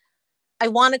this. I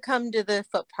want to come to the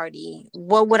foot party.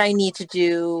 What would I need to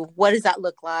do? What does that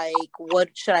look like? What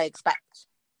should I expect?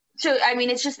 So, I mean,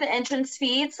 it's just the entrance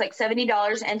fee. It's like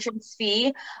 $70 entrance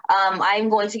fee. I'm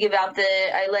going to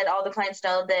I let all the clients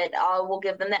know that we'll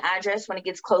give them the address when it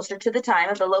gets closer to the time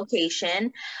of the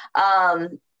location.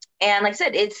 And like I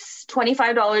said, it's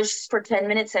 $25 for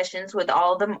 10-minute sessions with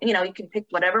all of them. You can pick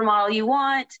whatever model you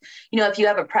want. If you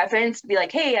have a preference, be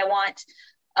like, hey, I want,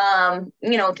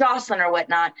 Jocelyn or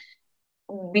whatnot,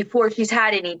 before she's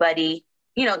had anybody,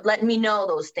 let me know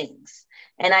those things.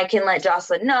 And I can let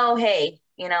Jocelyn know, hey,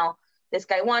 this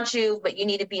guy wants you, but you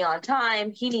need to be on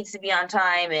time. He needs to be on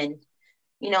time. And,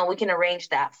 we can arrange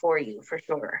that for you for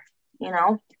sure.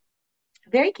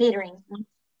 Very catering.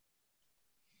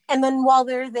 And then while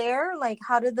they're there, like,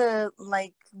 how do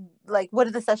what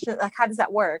are the sessions, like, how does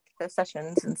that work? The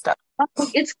sessions and stuff.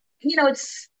 It's,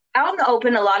 it's out in the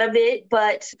open, a lot of it,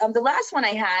 but the last one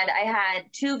I had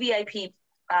 2 VIP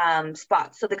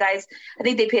spots. So the guys, I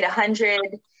think they paid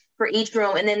 $100 for each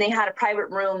room, and then they had a private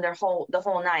room the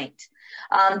whole night.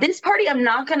 This party, I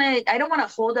don't want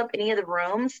to hold up any of the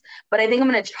rooms, but I think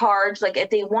I'm going to charge, like, if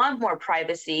they want more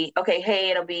privacy, okay, hey,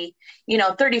 it'll be,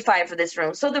 $35 for this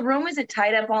room. So the room isn't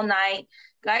tied up all night.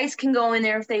 Guys can go in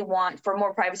there if they want for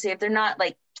more privacy. If they're not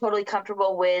like totally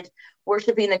comfortable with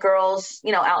worshiping the girls,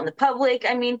 out in the public.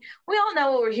 I mean, we all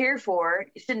know what we're here for.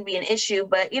 It shouldn't be an issue,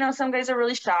 but some guys are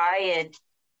really shy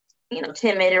and,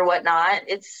 timid or whatnot.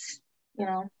 It's,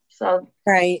 so.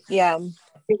 Right. Yeah.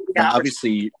 Now,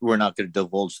 obviously, we're not going to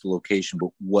divulge the location, but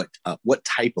what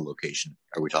type of location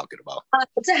are we talking about?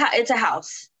 It's a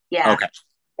house. Yeah. Okay.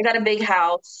 I got a big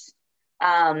house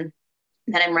that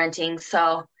I'm renting.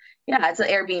 So, yeah, it's an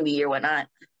Airbnb or whatnot.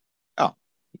 Oh,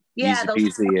 yeah,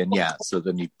 easy peasy. And yeah, so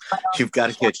then you've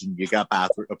got a kitchen, you got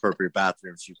appropriate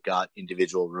bathrooms, you've got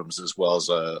individual rooms as well as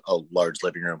a large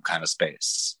living room kind of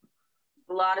space.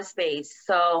 A lot of space.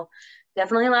 So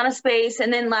definitely a lot of space.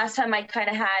 And then last time I kind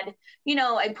of had,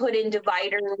 I put in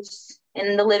dividers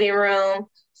in the living room.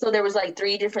 So there was like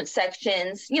 3 different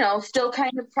sections, still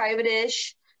kind of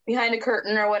private-ish behind a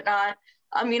curtain or whatnot.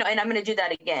 And I'm going to do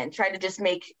that again. Try to just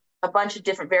make a bunch of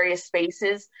different various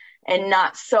spaces and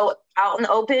not so out in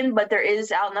the open, but there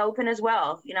is out in the open as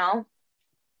well,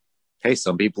 Hey,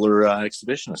 some people are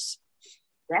exhibitionists.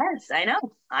 Yes, I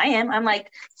know. I am. I'm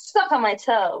like stuck on my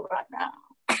toe right now.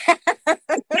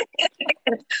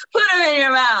 Put them in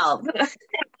your mouth.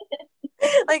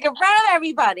 Like in front of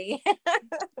everybody.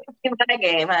 In my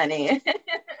game, honey.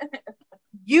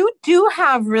 You do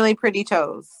have really pretty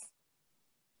toes.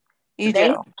 You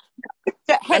do.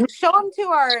 Hey, show them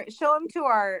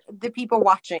to the people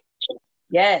watching.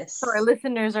 Yes. So our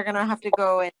listeners are gonna have to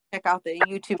go and check out the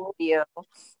YouTube video.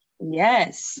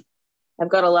 Yes. I've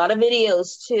got a lot of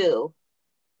videos too.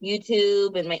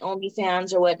 YouTube and my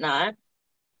OnlyFans or whatnot.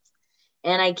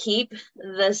 And I keep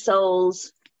the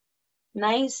soles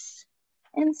nice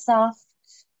and soft.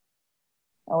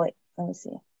 Oh wait, let me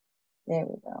see. There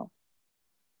we go.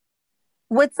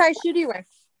 What size shoe do you wear?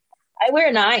 I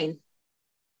wear 9.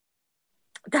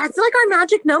 That's like our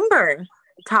magic number.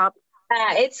 Top.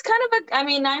 It's kind of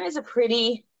 9 is a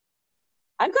pretty.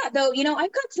 I've got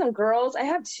some girls. I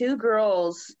have 2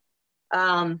 girls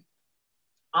on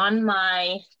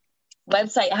my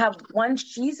website. I have one,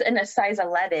 she's in a size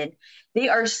 11. They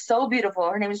are so beautiful.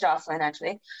 Her name is Jocelyn,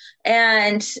 actually.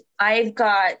 And I've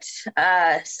got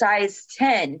size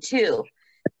 10 too.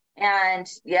 And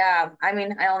yeah, I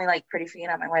only like pretty feet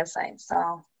on my website.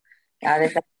 So yeah,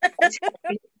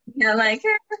 like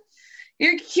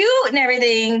you're cute and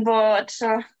everything, but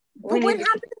what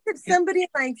happens if somebody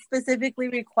like specifically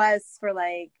requests for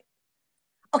like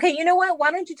Okay, you know what?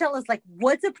 Why don't you tell us, like,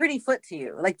 what's a pretty foot to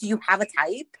you? Like, do you have a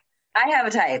type? I have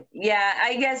a type. Yeah,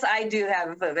 I guess I do have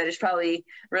a foot fetish, probably,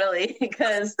 really,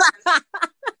 because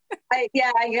I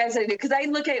guess I do. Because I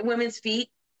look at women's feet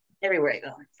everywhere I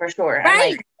go, for sure. I'm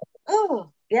Right. like,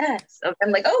 oh, yes.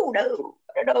 I'm like, oh, no,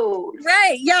 no.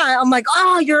 Right. Yeah. I'm like,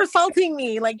 oh, you're assaulting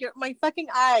me. Like, you're my fucking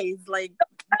eyes. Like,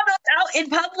 Out in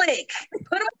public.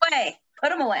 Put them away. Put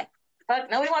them away.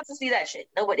 Fuck, nobody wants to see that shit.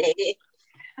 Nobody.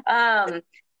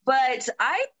 But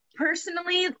I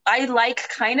personally, I like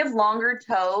kind of longer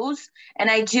toes, and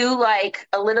I do like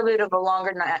a little bit of a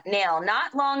longer nail,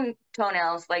 not long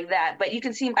toenails like that, but you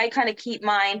can see I kind of keep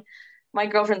mine. My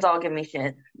girlfriends all give me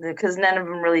shit because none of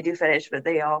them really do fetish, but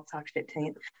they all talk shit to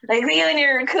me. Like, you and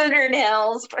your cougar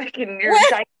nails, fucking, you're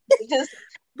just.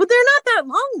 But they're not that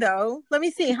long though. Let me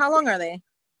see. How long are they?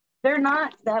 They're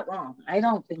not that long. I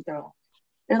don't think they're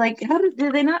like,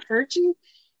 do they not hurt you?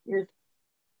 Your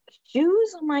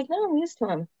shoes? I'm like, no, I'm used to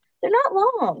them. They're not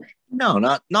long. No,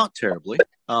 not terribly.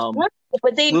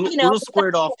 But they, little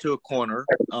squared off to a corner.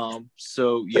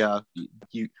 So yeah,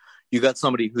 you got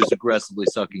somebody who's aggressively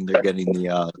sucking. They're getting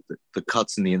the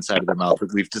cuts in the inside of their mouth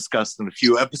that we've discussed in a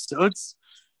few episodes.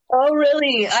 Oh,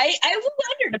 really? I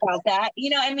wondered about that.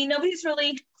 I mean, nobody's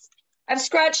really. I've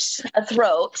scratched a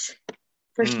throat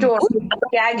for sure.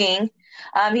 Gagging.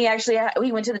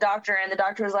 We went to the doctor, and the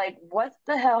doctor was like, "What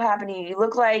the hell happened to you? You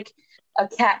look like a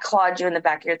cat clawed you in the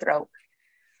back of your throat."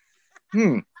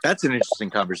 That's an interesting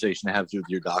conversation to have with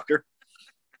your doctor.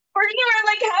 Or you were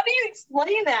like, "How do you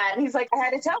explain that?" And he's like, "I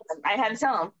had to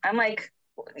tell him. I'm like,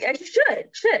 "You should,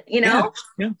 Yeah.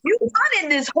 You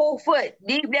wanted this whole foot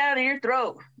deep down in your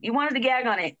throat. You wanted to gag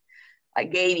on it. I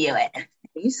gave you it.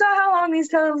 You saw how long these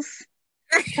toes."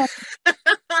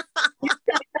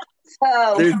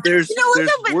 There's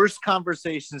worse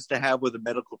conversations to have with a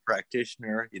medical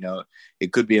practitioner.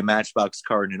 It could be a matchbox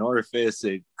car in an orifice.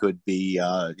 It could be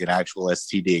an actual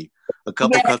STD. A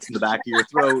couple cuts in the back of your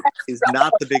throat is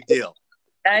not the big deal.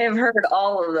 I have heard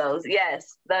all of those.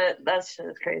 Yes, that's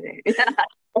just crazy.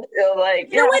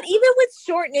 Like, you know what? Even with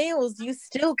short nails, you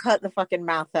still cut the fucking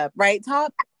mouth up, right,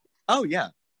 Top? Oh yeah,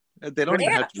 they don't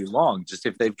even have to be long. Just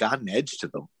if they've got an edge to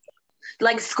them.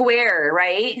 Like square,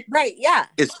 right? Right, yeah.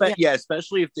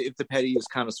 Especially if the petty is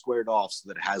kind of squared off so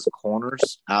that it has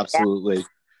corners. Absolutely. Yeah.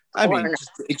 I mean,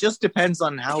 it just depends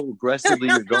on how aggressively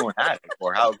you're going at it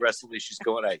or how aggressively she's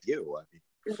going at you.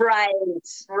 Right.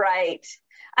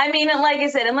 I mean, like I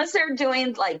said, unless they're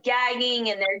doing like gagging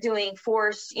and they're doing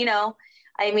force,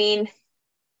 I mean,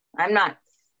 I'm not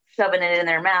shoving it in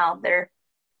their mouth. They're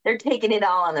taking it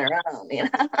all on their own,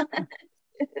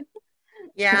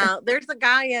 Yeah, there's a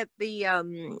guy at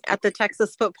the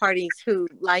Texas foot parties who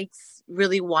likes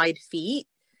really wide feet.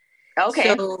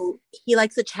 Okay. So he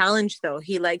likes a challenge, though.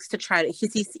 He likes to try to.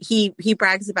 He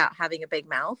brags about having a big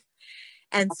mouth,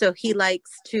 and so he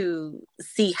likes to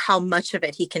see how much of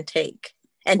it he can take,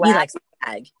 and he likes to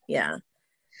gag. Yeah,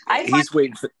 he's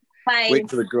waiting for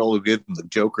the girl who gives him the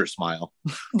Joker smile.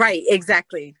 Right.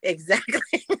 Exactly.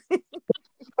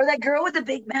 Or that girl with the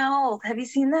big mouth. Have you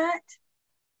seen that?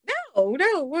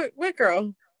 No. What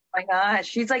girl? Oh my gosh,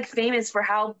 she's like famous for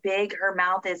how big her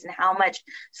mouth is and how much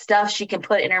stuff she can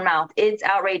put in her mouth. It's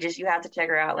outrageous. You have to check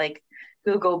her out. Like,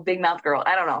 Google big mouth girl.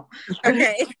 I don't know.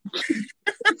 Okay.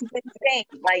 It's insane.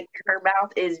 Like, her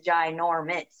mouth is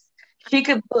ginormous. She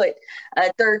could put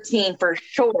a 13 for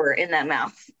sure in that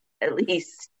mouth, at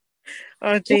least.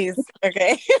 Oh, geez.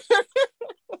 Okay.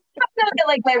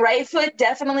 Like, my right foot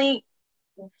definitely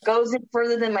goes in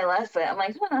further than my left foot. I'm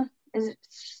like, is it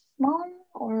smaller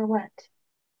or what?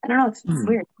 I don't know. It's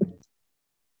weird.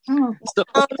 So,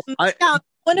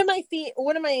 one of my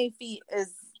feet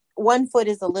is one foot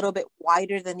is a little bit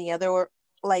wider than the other,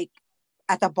 like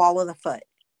at the ball of the foot.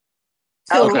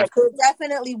 So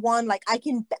definitely one, like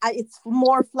it's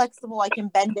more flexible. I can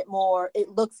bend it more. It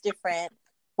looks different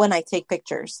when I take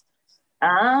pictures.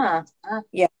 Yeah.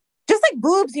 Just like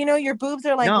boobs, your boobs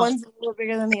are like one's a little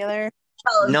bigger than the other.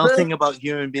 Nothing about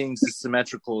human beings is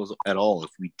symmetrical at all.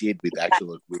 If we did, we'd actually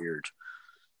look weird.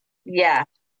 Yeah.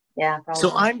 Probably.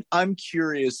 So I'm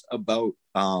curious about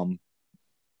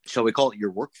shall we call it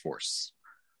your workforce?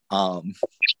 I'm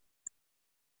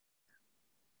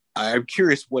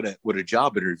curious what a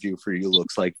job interview for you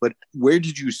looks like. But where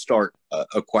did you start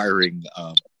acquiring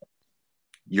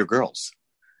your girls?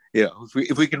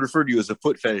 If we can refer to you as a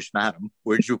foot fetish madam,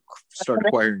 where did you start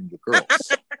acquiring your girls?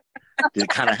 Did it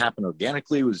kind of happen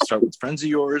organically? Was it start with friends of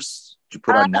yours? Did you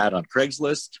put on an ad on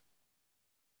Craigslist?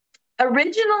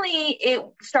 Originally, it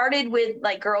started with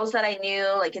like girls that I knew,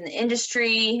 like in the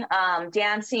industry,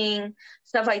 dancing,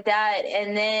 stuff like that.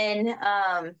 And then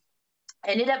I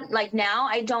ended up like now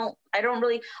I don't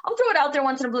really, I'll throw it out there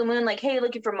once in a blue moon, like, hey,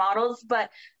 looking for models,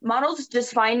 but models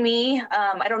just find me.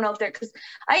 I don't know if they're, because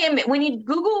I am, when you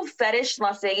Google fetish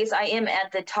Las Vegas, I am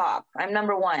at the top. I'm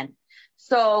number one.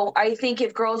 So I think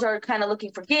if girls are kind of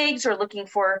looking for gigs or looking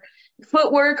for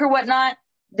footwork or whatnot,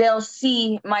 they'll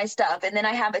see my stuff. And then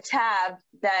I have a tab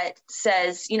that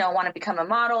says, you know, want to become a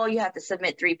model, you have to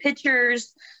submit 3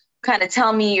 pictures, kind of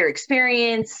tell me your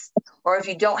experience, or if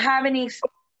you don't have any,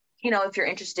 you know, if you're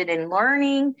interested in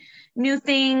learning new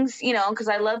things, you know, because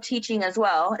I love teaching as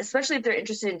well, especially if they're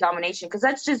interested in domination, because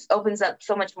that just opens up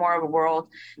so much more of a world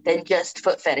than just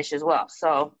foot fetish as well.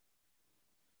 So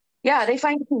yeah, they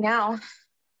find me now.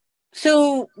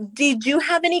 So did you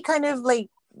have any kind of like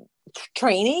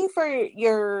training for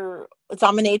your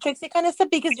dominatrix kind of stuff,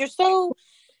 because you're so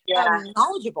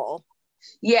knowledgeable?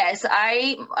 Yes,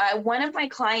 I one of my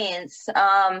clients,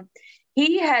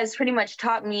 he has pretty much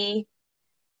taught me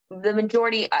the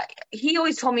majority. He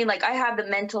always told me, like, I have the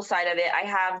mental side of it, I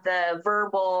have the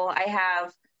verbal, I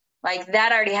have like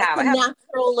that. I already have a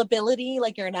natural ability,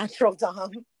 like you're a natural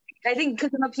dom. I think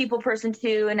because I'm a people person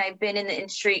too, and I've been in the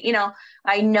industry, you know,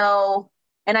 I know,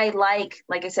 and I like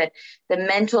I said, the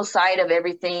mental side of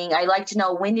everything. I like to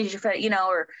know, when did you, you know,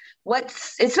 or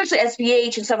what's, especially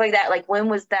SBH and stuff like that. Like, when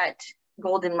was that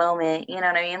golden moment? You know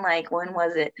what I mean? Like, when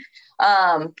was it?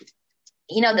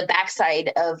 You know, the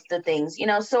backside of the things, you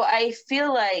know, so I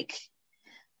feel like,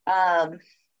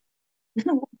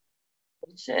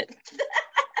 shit.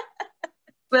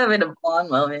 We're having a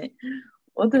blonde moment.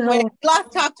 What the hell? Wait,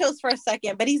 lost Tactos for a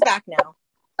second, but he's back now.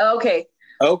 Okay.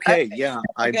 Yeah.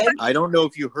 I don't know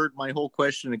if you heard my whole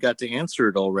question and got to answer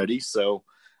it already, so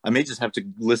I may just have to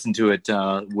listen to it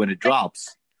when it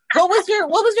drops. What was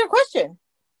your question?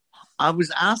 I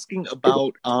was asking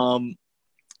about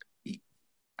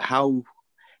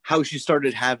how she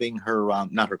started having her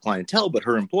not her clientele, but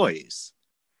her employees.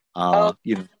 You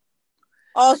know.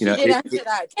 Oh, she did answer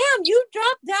that. Damn, you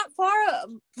dropped that far.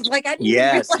 Like, I didn't.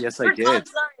 Yes, I did.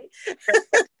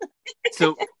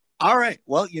 So, all right.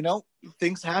 Well, you know,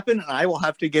 things happen, and I will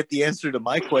have to get the answer to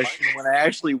my question when I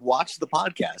actually watch the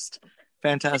podcast.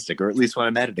 Fantastic, or at least when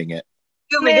I'm editing it.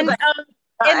 And then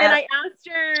I asked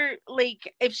her,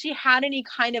 like, if she had any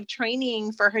kind of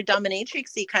training for her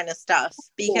dominatrixy kind of stuff,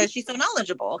 because she's so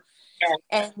knowledgeable.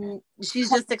 And she's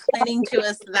just explaining to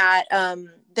us that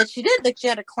that she did, like, she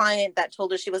had a client that told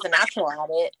her she was a natural at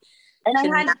it, and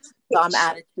I had some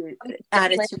attitude,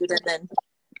 and then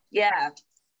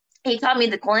he taught me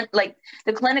the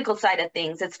clinical side of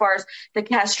things, as far as the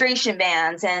castration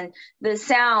bands and the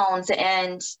sounds,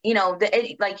 and you know,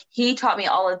 he taught me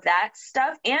all of that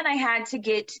stuff. And I had to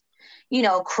get, you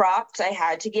know, cropped, I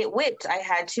had to get whipped,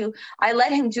 I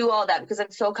let him do all that because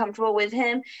I'm so comfortable with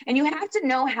him. And you have to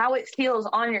know how it feels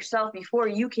on yourself before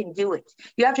you can do it.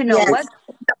 You have to know what's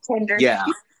tender. Yeah.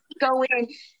 You go in,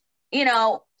 you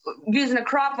know, using a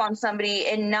crop on somebody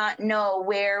and not know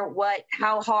where, what,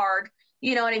 how hard.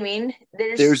 You know what I mean?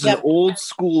 There's an old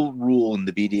school rule in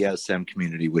the BDSM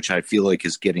community, which I feel like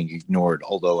is getting ignored.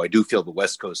 Although I do feel the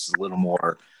West Coast is a little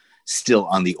more still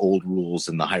on the old rules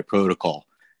and the high protocol,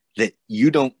 that you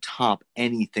don't top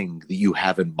anything that you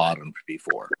haven't bottomed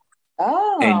before.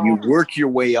 Oh. And you work your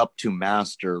way up to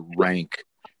master rank,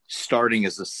 starting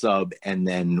as a sub and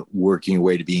then working your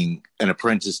way to being an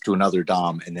apprentice to another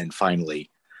dom. And then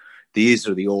finally, these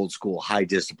are the old school high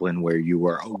discipline where you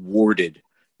are awarded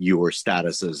your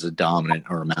status as a dominant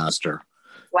or a master.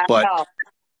 Wow. But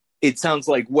it sounds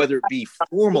like whether it be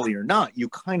formally or not, you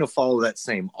kind of follow that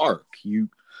same arc. You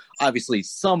obviously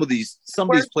some of these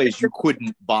plays you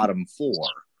couldn't bottom for,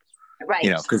 right? You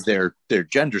know, because they're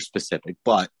gender specific,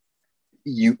 but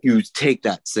you take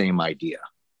that same idea.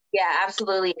 Yeah,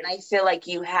 absolutely. And I feel like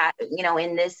you have, you know,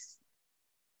 in this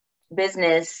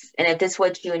business, and if this is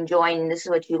what you enjoy and this is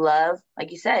what you love,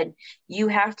 like you said, you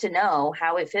have to know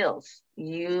how it feels.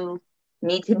 You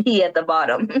need to be at the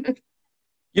bottom.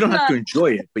 You don't have to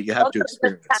enjoy it, but you have to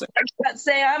experience it. I can't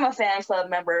say I'm a fan club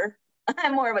member.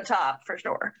 I'm more of a top for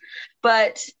sure,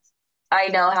 but I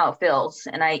know how it feels,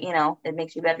 and it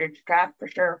makes you better to craft for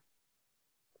sure.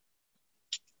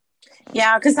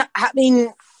 Yeah, because I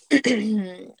mean,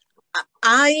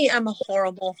 I am a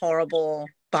horrible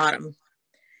bottom.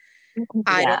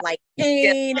 I don't like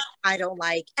pain. Yeah. I don't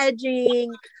like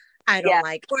edging. I don't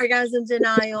like orgasm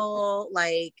denial.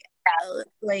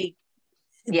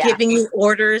 Giving me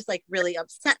orders really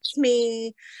upsets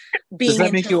me. Does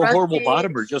that make you a horrible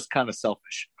bottom or just kind of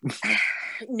selfish?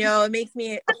 No, it makes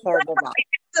me a horrible bottom.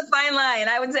 It's a fine line.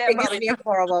 I would say it makes me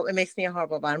a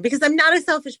horrible bottom because I'm not a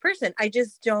selfish person. I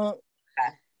just don't.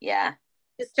 Yeah.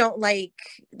 Just don't like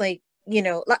you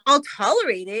know, like I'll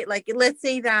tolerate it. Like, let's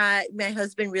say that my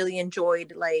husband really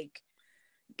enjoyed like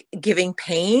giving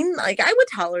pain. Like, I would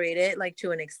tolerate it, like,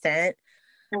 to an extent.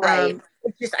 Right.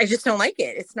 I just don't like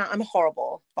it. It's not, I'm a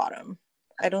horrible bottom.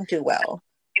 I don't do well.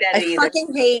 I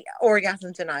fucking hate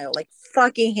orgasm denial. Like,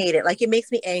 fucking hate it. Like, it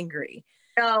makes me angry.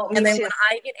 No, me and then too. when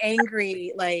I get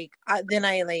angry,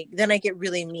 then I get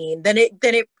really mean. Then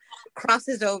it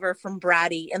crosses over from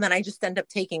bratty, and then I just end up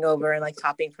taking over and like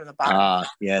topping from the bottom. Ah,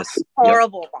 yes.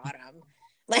 Horrible bottom.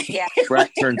 Like, Yeah.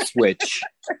 Brat turn switch.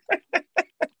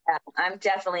 Yeah, I'm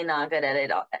definitely not good at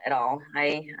it at all.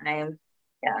 I'm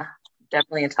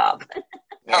definitely a top.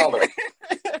 All the way.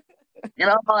 In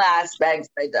all aspects,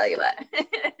 I tell you that.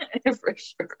 For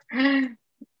sure.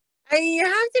 You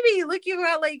have to be looking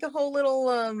at like a whole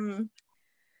little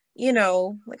you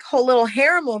know, like whole little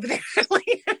harem over there.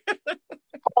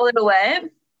 Whole little what?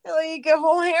 Like a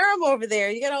whole harem over there.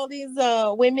 You got all these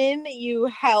women that you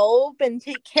help and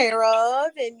take care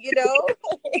of, and you know.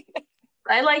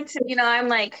 I like to, you know, I'm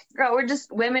like, girl, we're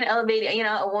just women elevating, you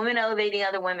know, a woman elevating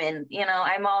other women. You know,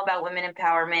 I'm all about women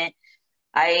empowerment.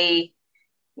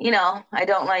 You know, I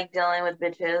don't like dealing with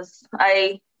bitches.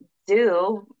 I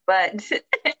do, but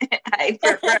I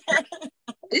prefer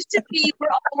this to be, we're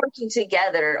all working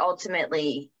together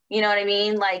ultimately. You know what I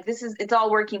mean? Like, it's all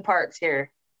working parts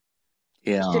here.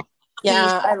 Yeah.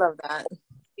 Yeah, I love that.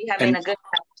 Be having a good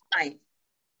time.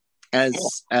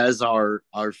 As our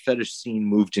fetish scene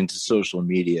moved into social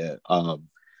media,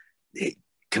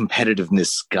 competitiveness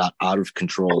got out of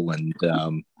control, and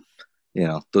you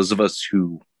know, those of us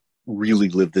who really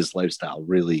live this lifestyle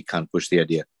really kind of push the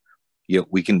idea. You know,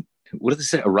 we can. What do they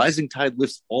say? A rising tide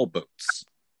lifts all boats.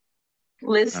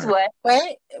 Lifts what?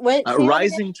 What? A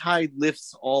rising tide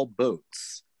lifts all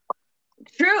boats.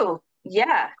 True.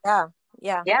 Yeah.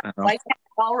 Yeah. Like,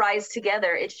 all rise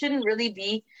together. It shouldn't really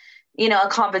be, you know, a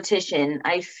competition,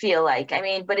 I feel like. I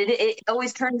mean, but it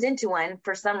always turns into one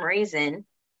for some reason,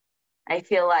 I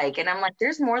feel like. And I'm like,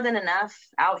 there's more than enough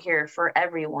out here for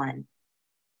everyone.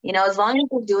 You know, as long as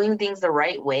you're doing things the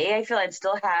right way, I feel I'd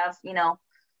still have, you know,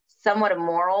 somewhat of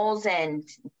morals and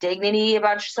dignity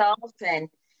about yourself. And,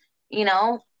 you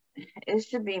know, it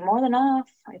should be more than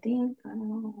enough, I think. I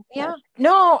don't know. Yeah.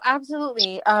 No,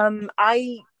 absolutely.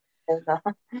 I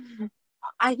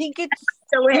think it's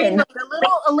So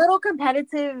a little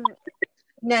competitiveness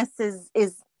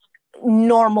is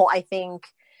normal, I think.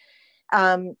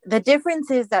 The difference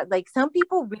is that like some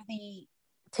people really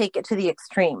take it to the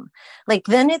extreme. Like,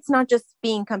 then it's not just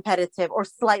being competitive or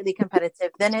slightly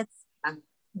competitive, then it's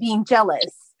being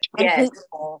jealous and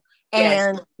hateful.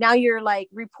 And now you're like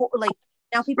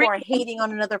now people are hating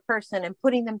on another person and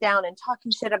putting them down and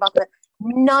talking shit about them.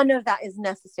 None of that is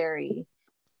necessary.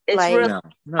 It's like, really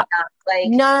like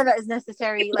none of that is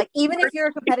necessary. Like, even if you're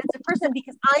a competitive person,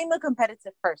 because I'm a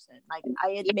competitive person, like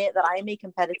I admit that I'm a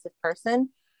competitive person.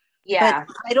 Yeah.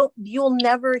 But you'll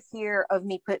never hear of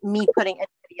me putting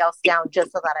anybody else down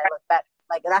just so that I look better.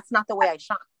 Like, that's not the way I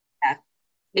shine. Yeah.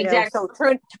 You exactly. know,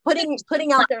 so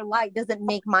putting out their light doesn't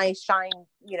make my shine,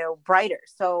 you know, brighter.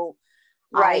 So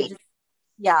right.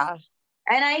 Yeah.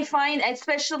 And I find,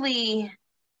 especially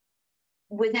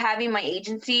with having my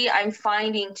agency, I'm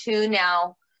finding too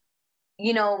now,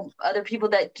 you know, other people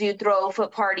that do throw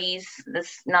foot parties.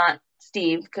 That's not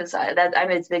Steve, because I'm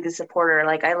his biggest supporter.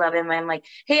 Like, I love him. I'm like,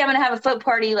 hey, I'm gonna have a foot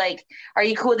party. Like, are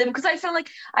you cool with him? Because I feel like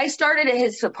I started at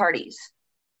his foot parties.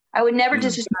 I would never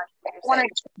disrespect. I want to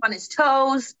step on his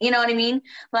toes. You know what I mean?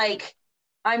 Like,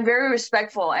 I'm very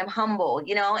respectful. I'm humble.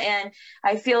 You know, and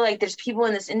I feel like there's people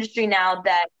in this industry now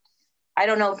that I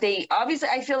don't know if they obviously.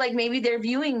 I feel like maybe they're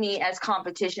viewing me as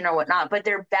competition or whatnot, but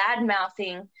they're bad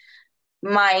mouthing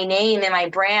my name and my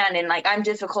brand, and like, I'm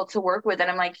difficult to work with.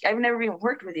 And I'm like, I've never even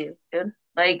worked with you, dude.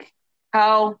 Like,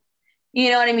 how,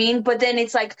 you know what I mean? But then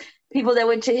it's like people that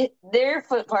went to their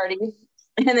foot party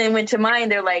and then went to mine,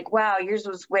 they're like, wow, yours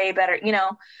was way better, you know,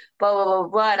 blah, blah, blah,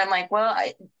 blah. And I'm like, well,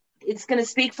 it's going to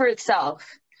speak for itself.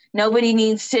 Nobody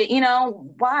needs to, you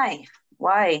know, why?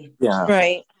 Yeah.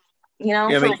 Right. You know,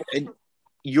 yeah, I mean,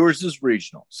 yours is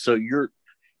regional. So you're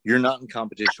not in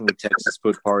competition with Texas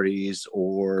foot parties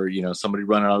or, you know, somebody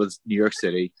running out of New York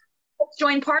City.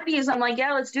 Join parties. I'm like,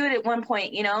 yeah, let's do it at one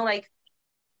point, you know, like,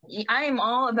 I am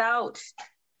all about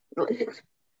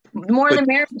more than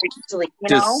marriage, usually,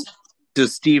 you know.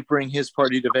 Does Steve bring his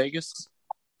party to Vegas?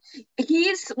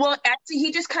 Actually,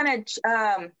 he just kind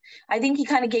of, I think he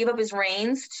kind of gave up his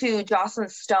reins to Jocelyn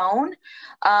Stone.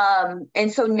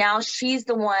 And so now she's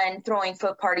the one throwing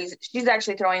foot parties. She's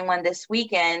actually throwing one this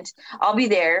weekend. I'll be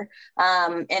there.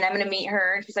 And I'm going to meet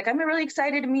her. She's like, I'm really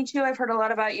excited to meet you. I've heard a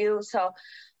lot about you. So,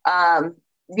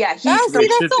 Yeah, see, that's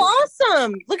so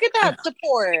awesome. Look at that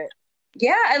support.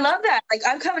 Yeah, I love that. Like,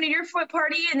 I'm coming to your foot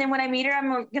party, and then when I meet her,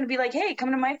 I'm gonna be like, "Hey,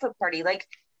 come to my foot party." Like,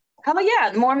 how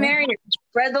about more merrier,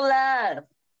 spread the love.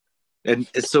 And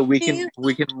so we can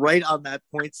right on that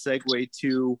point segue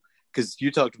to, because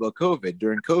you talked about COVID.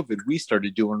 During COVID, we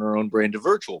started doing our own brand of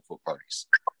virtual foot parties.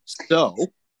 So saw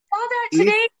that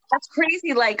today. That's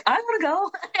crazy. Like, I want to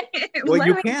go. Well,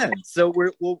 you can. So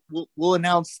we'll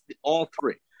announce all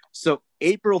three. So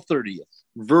April 30th,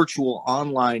 virtual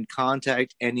online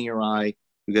contact Any or I.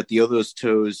 We got the Other's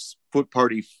Toes foot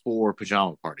party for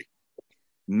pajama party.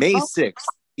 May 6th,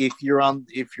 if you're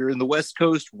in the West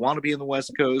Coast, want to be in the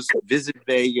West Coast, visit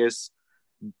Vegas,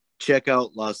 check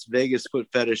out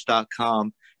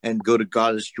LasVegasFootFetish.com and go to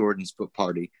Goddess Jordan's foot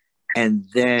party. And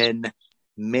then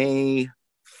May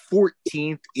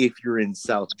 14th, if you're in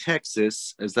South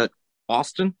Texas, is that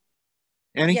Austin?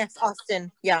 Annie? Yes,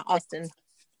 Austin. Yeah, Austin.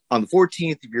 On the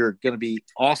 14th, if you're going to be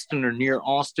Austin or near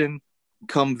Austin,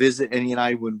 come visit Annie and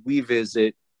I when we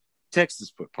visit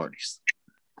Texas foot parties.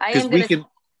 I am going to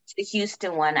the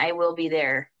Houston one. I will be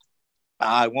there.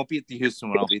 I won't be at the Houston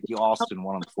one. I'll be at the Austin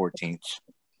one on the 14th.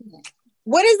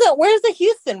 What is it? Where's the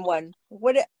Houston one?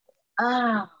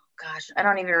 Oh gosh, I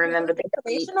don't even remember the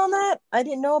information on that. I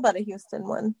didn't know about a Houston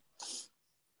one.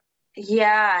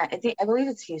 Yeah, I believe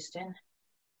it's Houston,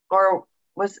 or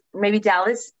was maybe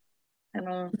Dallas. I don't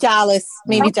know. Dallas,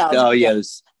 maybe Dallas. Oh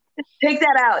yes. Take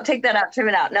that out. Trim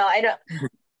it out. No, I don't.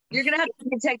 You're gonna have to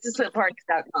go to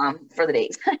TexasFootParties.com for the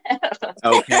dates.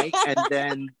 Okay, and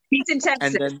then he's in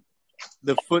Texas. And then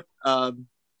the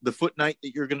foot night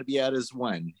that you're going to be at is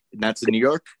when? And that's in New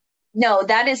York? No,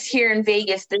 that is here in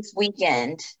Vegas this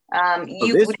weekend.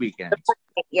 This weekend.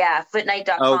 Yeah,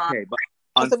 footnight.com. Okay, but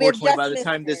unfortunately, by the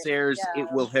time this airs,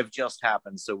 it will have just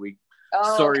happened. So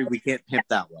sorry, we can't pimp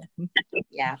that one.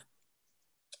 Yeah.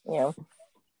 Yeah.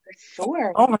 For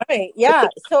sure. All right. Yeah.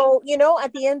 So,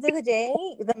 at the end of the day,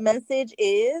 the message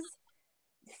is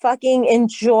fucking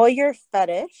enjoy your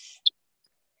fetish.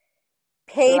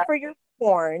 Pay for your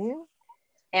porn.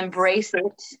 Embrace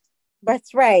it.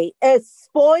 That's right.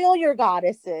 Spoil your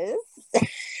goddesses.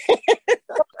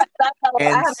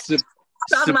 And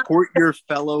support your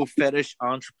fellow fetish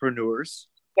entrepreneurs.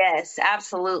 Yes,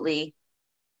 absolutely.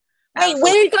 Wait,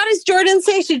 what did Goddess Jordan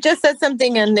say? She just said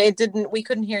something and we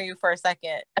couldn't hear you for a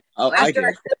second. Oh, I did.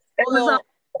 It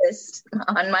was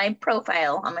on my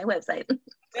profile on my website.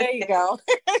 There you go.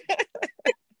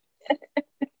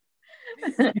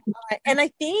 And I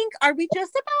think, are we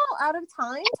just about out of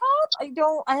time,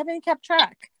 Todd? I haven't kept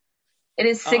track. It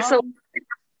is 6:00.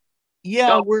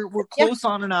 Yeah, we're close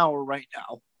on an hour right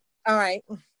now. All right.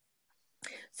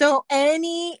 So I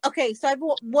have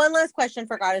one last question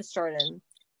for Goddess Jordan.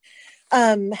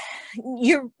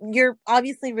 You're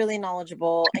obviously really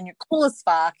knowledgeable and you're cool as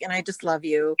fuck, and I just love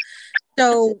you.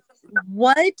 So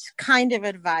what kind of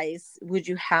advice would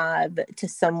you have to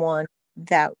someone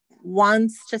that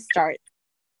wants to start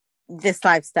this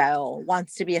lifestyle,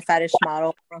 wants to be a fetish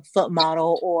model or a foot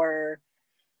model or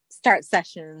start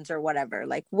sessions or whatever?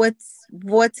 Like what's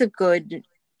a good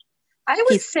I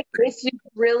would say if you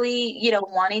really,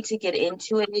 wanting to get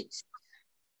into it,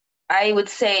 I would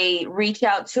say reach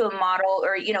out to a model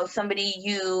or, somebody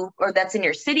or that's in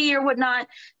your city or whatnot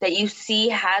that you see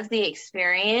has the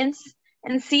experience,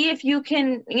 and see if you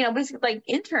can, basically like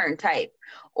intern type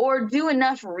or do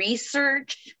enough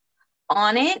research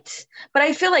on it. But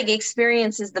I feel like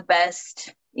experience is the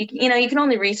best. You can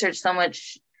only research so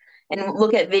much and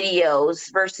look at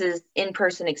videos versus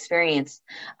in-person experience.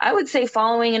 I would say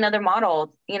following another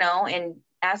model, and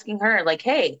asking her like,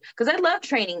 hey, because I love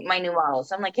training my new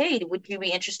models. I'm like, hey, would you be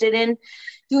interested in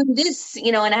doing this?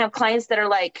 And I have clients that are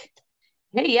like,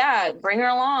 hey, yeah, bring her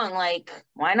along. Like,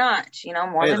 why not?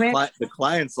 More than the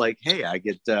client's like, hey, I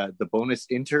get the bonus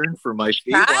intern for my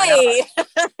fee. Right.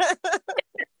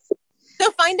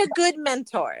 So find a good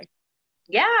mentor.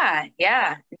 Yeah.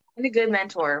 Find a good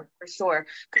mentor for sure.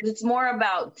 Because it's more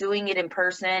about doing it in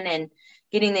person and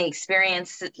getting the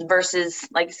experience versus,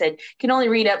 like I said, you can only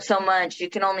read up so much. You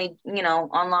can only,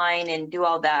 online and do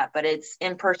all that. But it's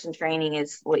in-person training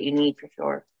is what you need for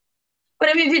sure. But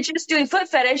I mean, if you're just doing foot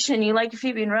fetish and you like your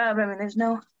feet being rubbed, I mean, there's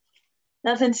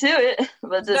nothing to it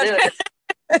but to do it.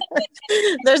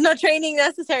 There's no training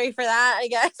necessary for that, I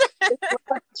guess.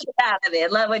 Out of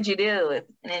it. Love what you do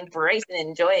and embrace and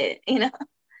enjoy it,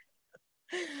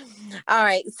 All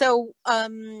right. So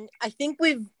I think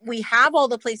we have all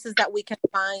the places that we can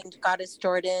find Goddess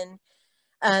Jordan.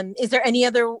 Is there any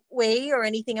other way or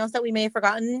anything else that we may have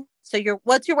forgotten? So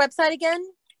what's your website again?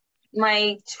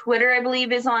 my Twitter, I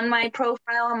believe, is on my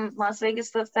profile. I'm Las Vegas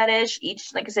Foot Fetish.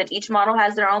 Like I said, each model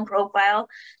has their own profile,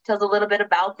 tells a little bit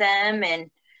about them, and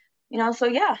so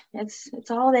yeah, it's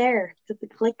all there. It's a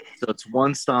click. So it's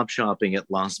one-stop shopping at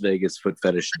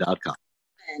LasVegasFootFetish.com.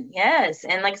 Yes,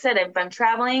 and like I said, if I'm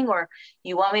traveling or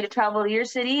you want me to travel to your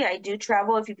city, I do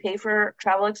travel. If you pay for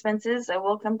travel expenses, I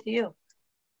will come to you.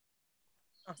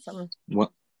 Awesome.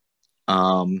 Well,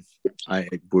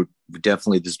 we're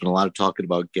definitely, there's been a lot of talking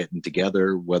about getting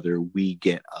together, whether we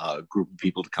get a group of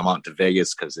people to come out to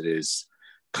Vegas because it is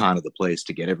kind of the place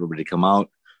to get everybody to come out,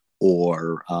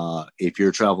 or if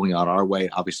you're traveling out our way,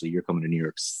 obviously you're coming to New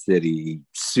York City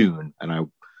soon,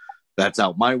 and that's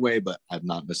out my way, but I'm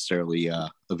not necessarily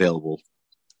available.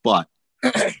 But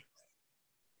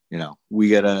we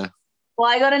gotta. Well,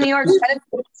 I go to New York,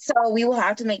 so we will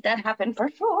have to make that happen for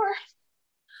sure.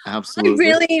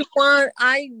 Absolutely.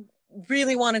 I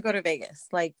really want to go to Vegas.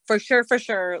 Like for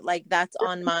sure. Like that's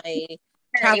on my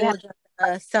travel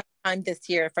agenda sometime this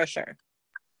year for sure.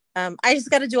 I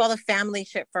just got to do all the family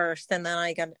shit first, and then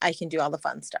I can do all the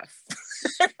fun stuff.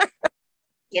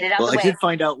 Get it out the way. I did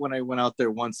find out when I went out there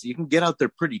once, you can get out there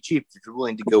pretty cheap if you're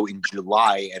willing to go in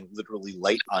July and literally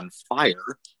light on fire.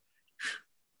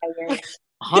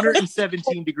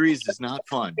 117 degrees is not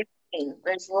fun.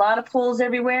 There's a lot of pools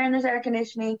everywhere, and there's air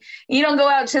conditioning. You don't go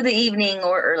out to the evening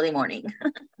or early morning.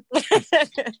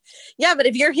 Yeah, but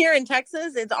if you're here in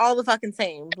Texas, it's all the fucking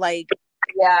same. Like,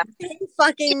 yeah,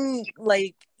 fucking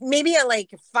like maybe at like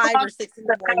 5 or 6 in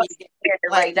the morning. You get,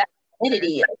 like that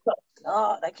humidity.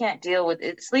 Oh, I can't deal with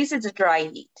it. At least it's a dry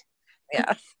heat.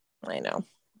 Yeah, I know.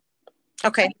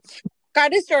 Okay.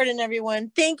 Goddess Jordan,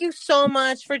 everyone. Thank you so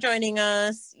much for joining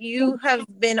us. You have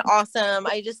been awesome.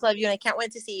 I just love you, and I can't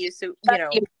wait to see you. So,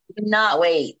 Not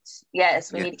wait.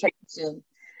 Yes, we need to catch you soon.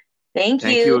 Thank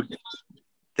you.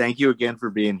 Thank you again for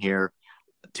being here.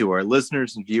 To our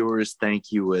listeners and viewers,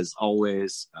 thank you as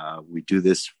always. We do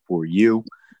this for you.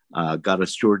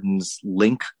 Goddess Jordan's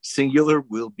link, singular,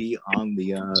 will be on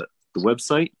the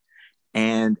website.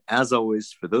 And as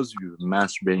always, for those of you who are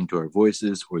masturbating to our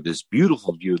voices or this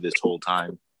beautiful view this whole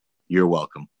time, you're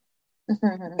welcome.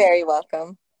 Very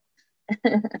welcome.